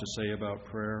a lot to say about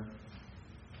prayer.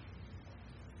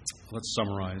 Let's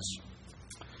summarize.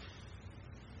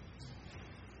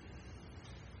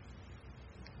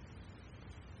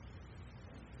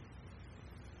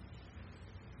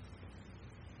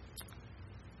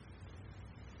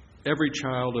 Every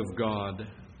child of God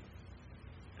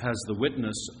has the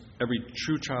witness, every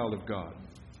true child of God,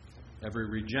 every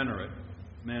regenerate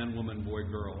man, woman, boy,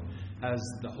 girl, has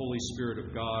the Holy Spirit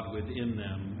of God within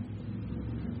them,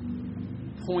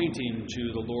 pointing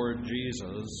to the Lord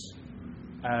Jesus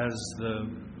as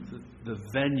the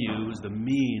venue, the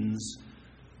means,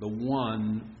 the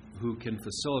one who can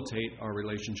facilitate our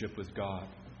relationship with God.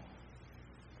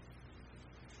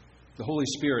 The Holy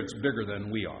Spirit's bigger than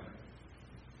we are,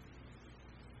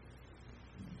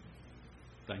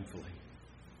 thankfully.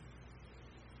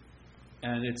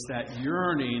 And it's that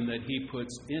yearning that He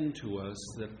puts into us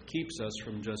that keeps us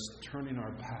from just turning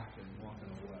our back and walking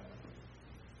away.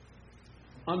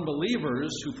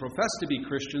 Unbelievers who profess to be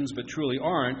Christians but truly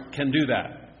aren't can do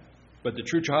that. But the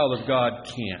true child of God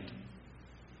can't.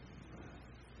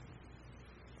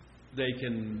 They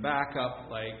can back up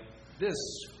like this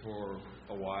for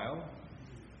a while,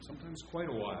 sometimes quite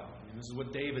a while. I mean, this is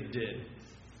what David did.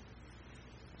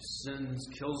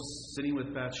 Kills, sitting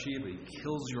with Bathsheba, he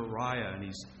kills Uriah, and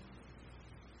he's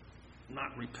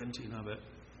not repenting of it.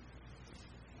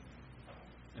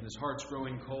 And his heart's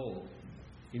growing cold.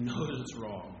 He knows it's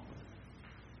wrong.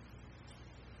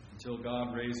 Until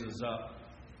God raises up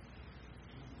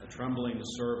a trembling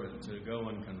servant to go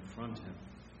and confront him.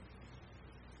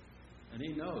 And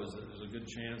he knows that there's a good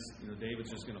chance, David's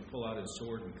just going to pull out his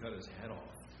sword and cut his head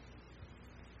off.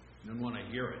 He doesn't want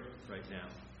to hear it right now.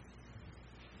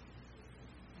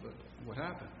 But what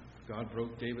happened? God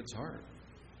broke David's heart.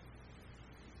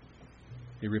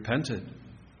 He repented.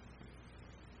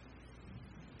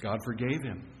 God forgave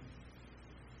him.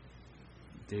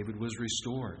 David was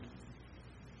restored.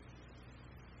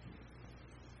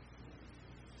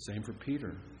 Same for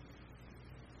Peter.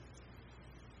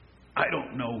 I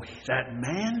don't know that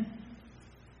man.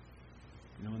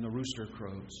 And the rooster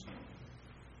crows.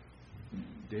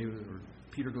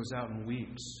 Peter goes out and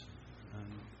weeps.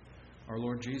 Our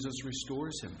Lord Jesus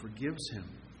restores him, forgives him.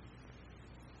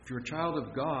 If you're a child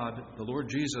of God, the Lord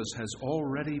Jesus has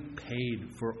already paid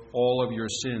for all of your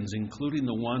sins, including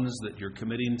the ones that you're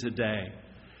committing today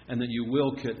and that you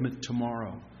will commit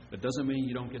tomorrow. That doesn't mean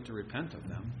you don't get to repent of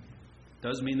them. It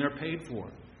does mean they're paid for.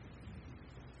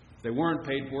 If they weren't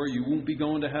paid for, you won't be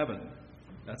going to heaven.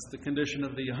 That's the condition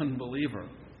of the unbeliever.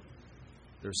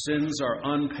 Their sins are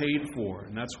unpaid for.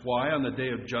 And that's why on the day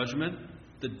of judgment,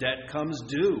 the debt comes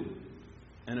due.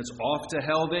 And it's off to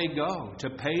hell they go to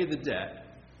pay the debt.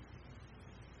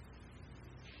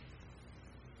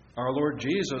 Our Lord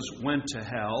Jesus went to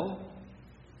hell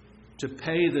to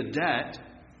pay the debt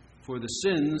for the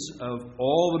sins of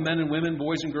all the men and women,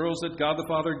 boys and girls that God the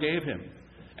Father gave him.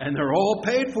 And they're all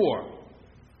paid for.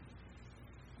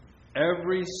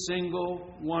 Every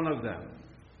single one of them.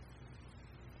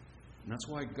 And that's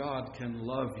why God can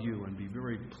love you and be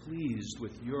very pleased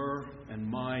with your and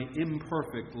my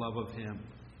imperfect love of Him.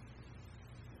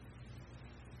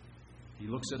 He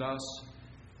looks at us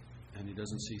and He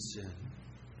doesn't see sin.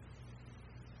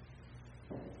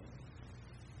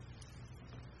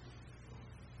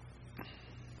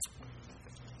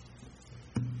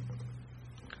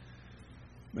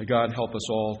 May God help us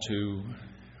all to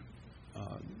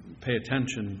pay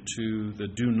attention to the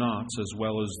do nots as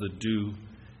well as the do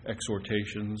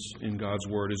exhortations in God's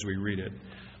Word as we read it.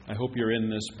 I hope you're in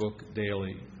this book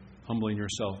daily, humbling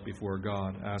yourself before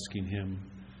God, asking Him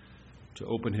to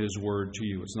open His Word to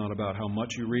you. It's not about how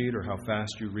much you read or how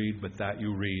fast you read, but that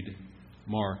you read,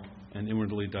 mark, and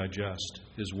inwardly digest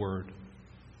His Word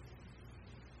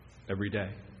every day.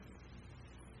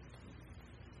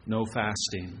 No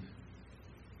fasting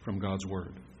from God's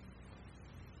Word.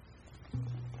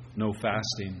 No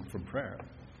fasting from prayer.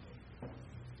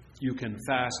 You can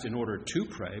fast in order to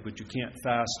pray, but you can't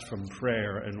fast from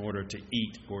prayer in order to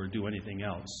eat or do anything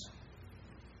else.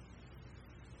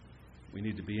 We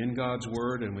need to be in God's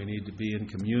Word, and we need to be in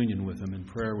communion with Him, in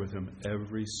prayer with Him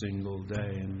every single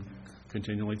day and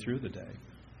continually through the day.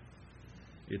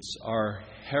 It's our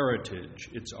heritage.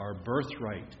 It's our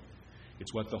birthright.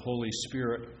 It's what the Holy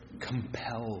Spirit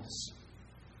compels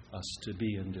us to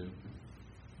be and do.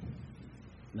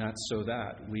 And that's so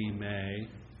that we may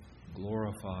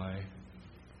glorify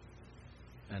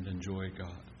and enjoy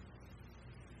God,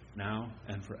 now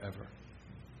and forever.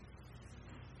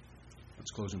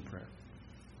 Let's close in prayer.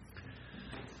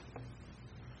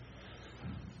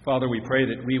 Father, we pray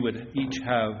that we would each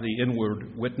have the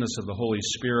inward witness of the Holy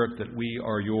Spirit that we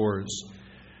are yours,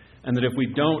 and that if we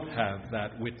don't have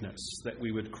that witness, that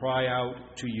we would cry out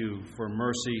to you for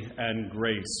mercy and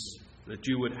grace, that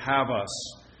you would have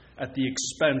us at the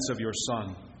expense of your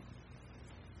Son.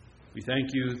 We thank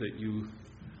you that you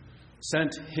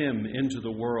sent him into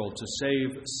the world to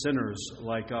save sinners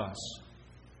like us,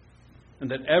 and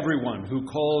that everyone who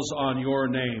calls on your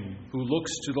name, who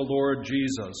looks to the Lord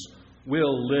Jesus,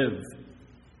 will live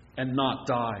and not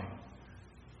die.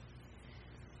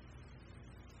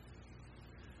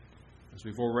 As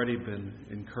we've already been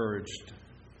encouraged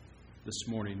this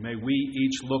morning, may we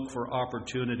each look for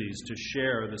opportunities to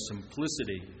share the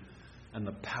simplicity and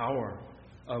the power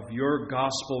of your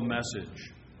gospel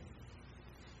message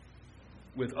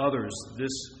with others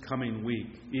this coming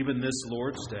week, even this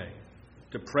Lord's Day,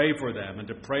 to pray for them and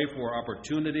to pray for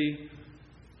opportunity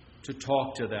to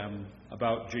talk to them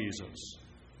about Jesus.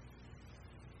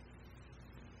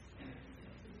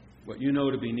 What you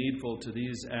know to be needful to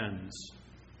these ends,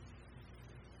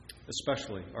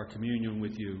 especially our communion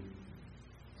with you,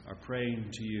 our praying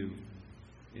to you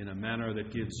in a manner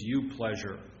that gives you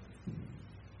pleasure,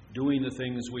 doing the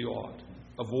things we ought,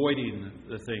 avoiding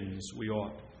the things we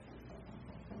ought.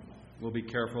 We'll be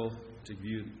careful to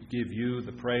give you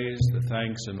the praise, the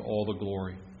thanks, and all the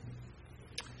glory.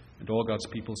 And all God's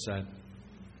people said,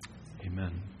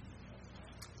 Amen.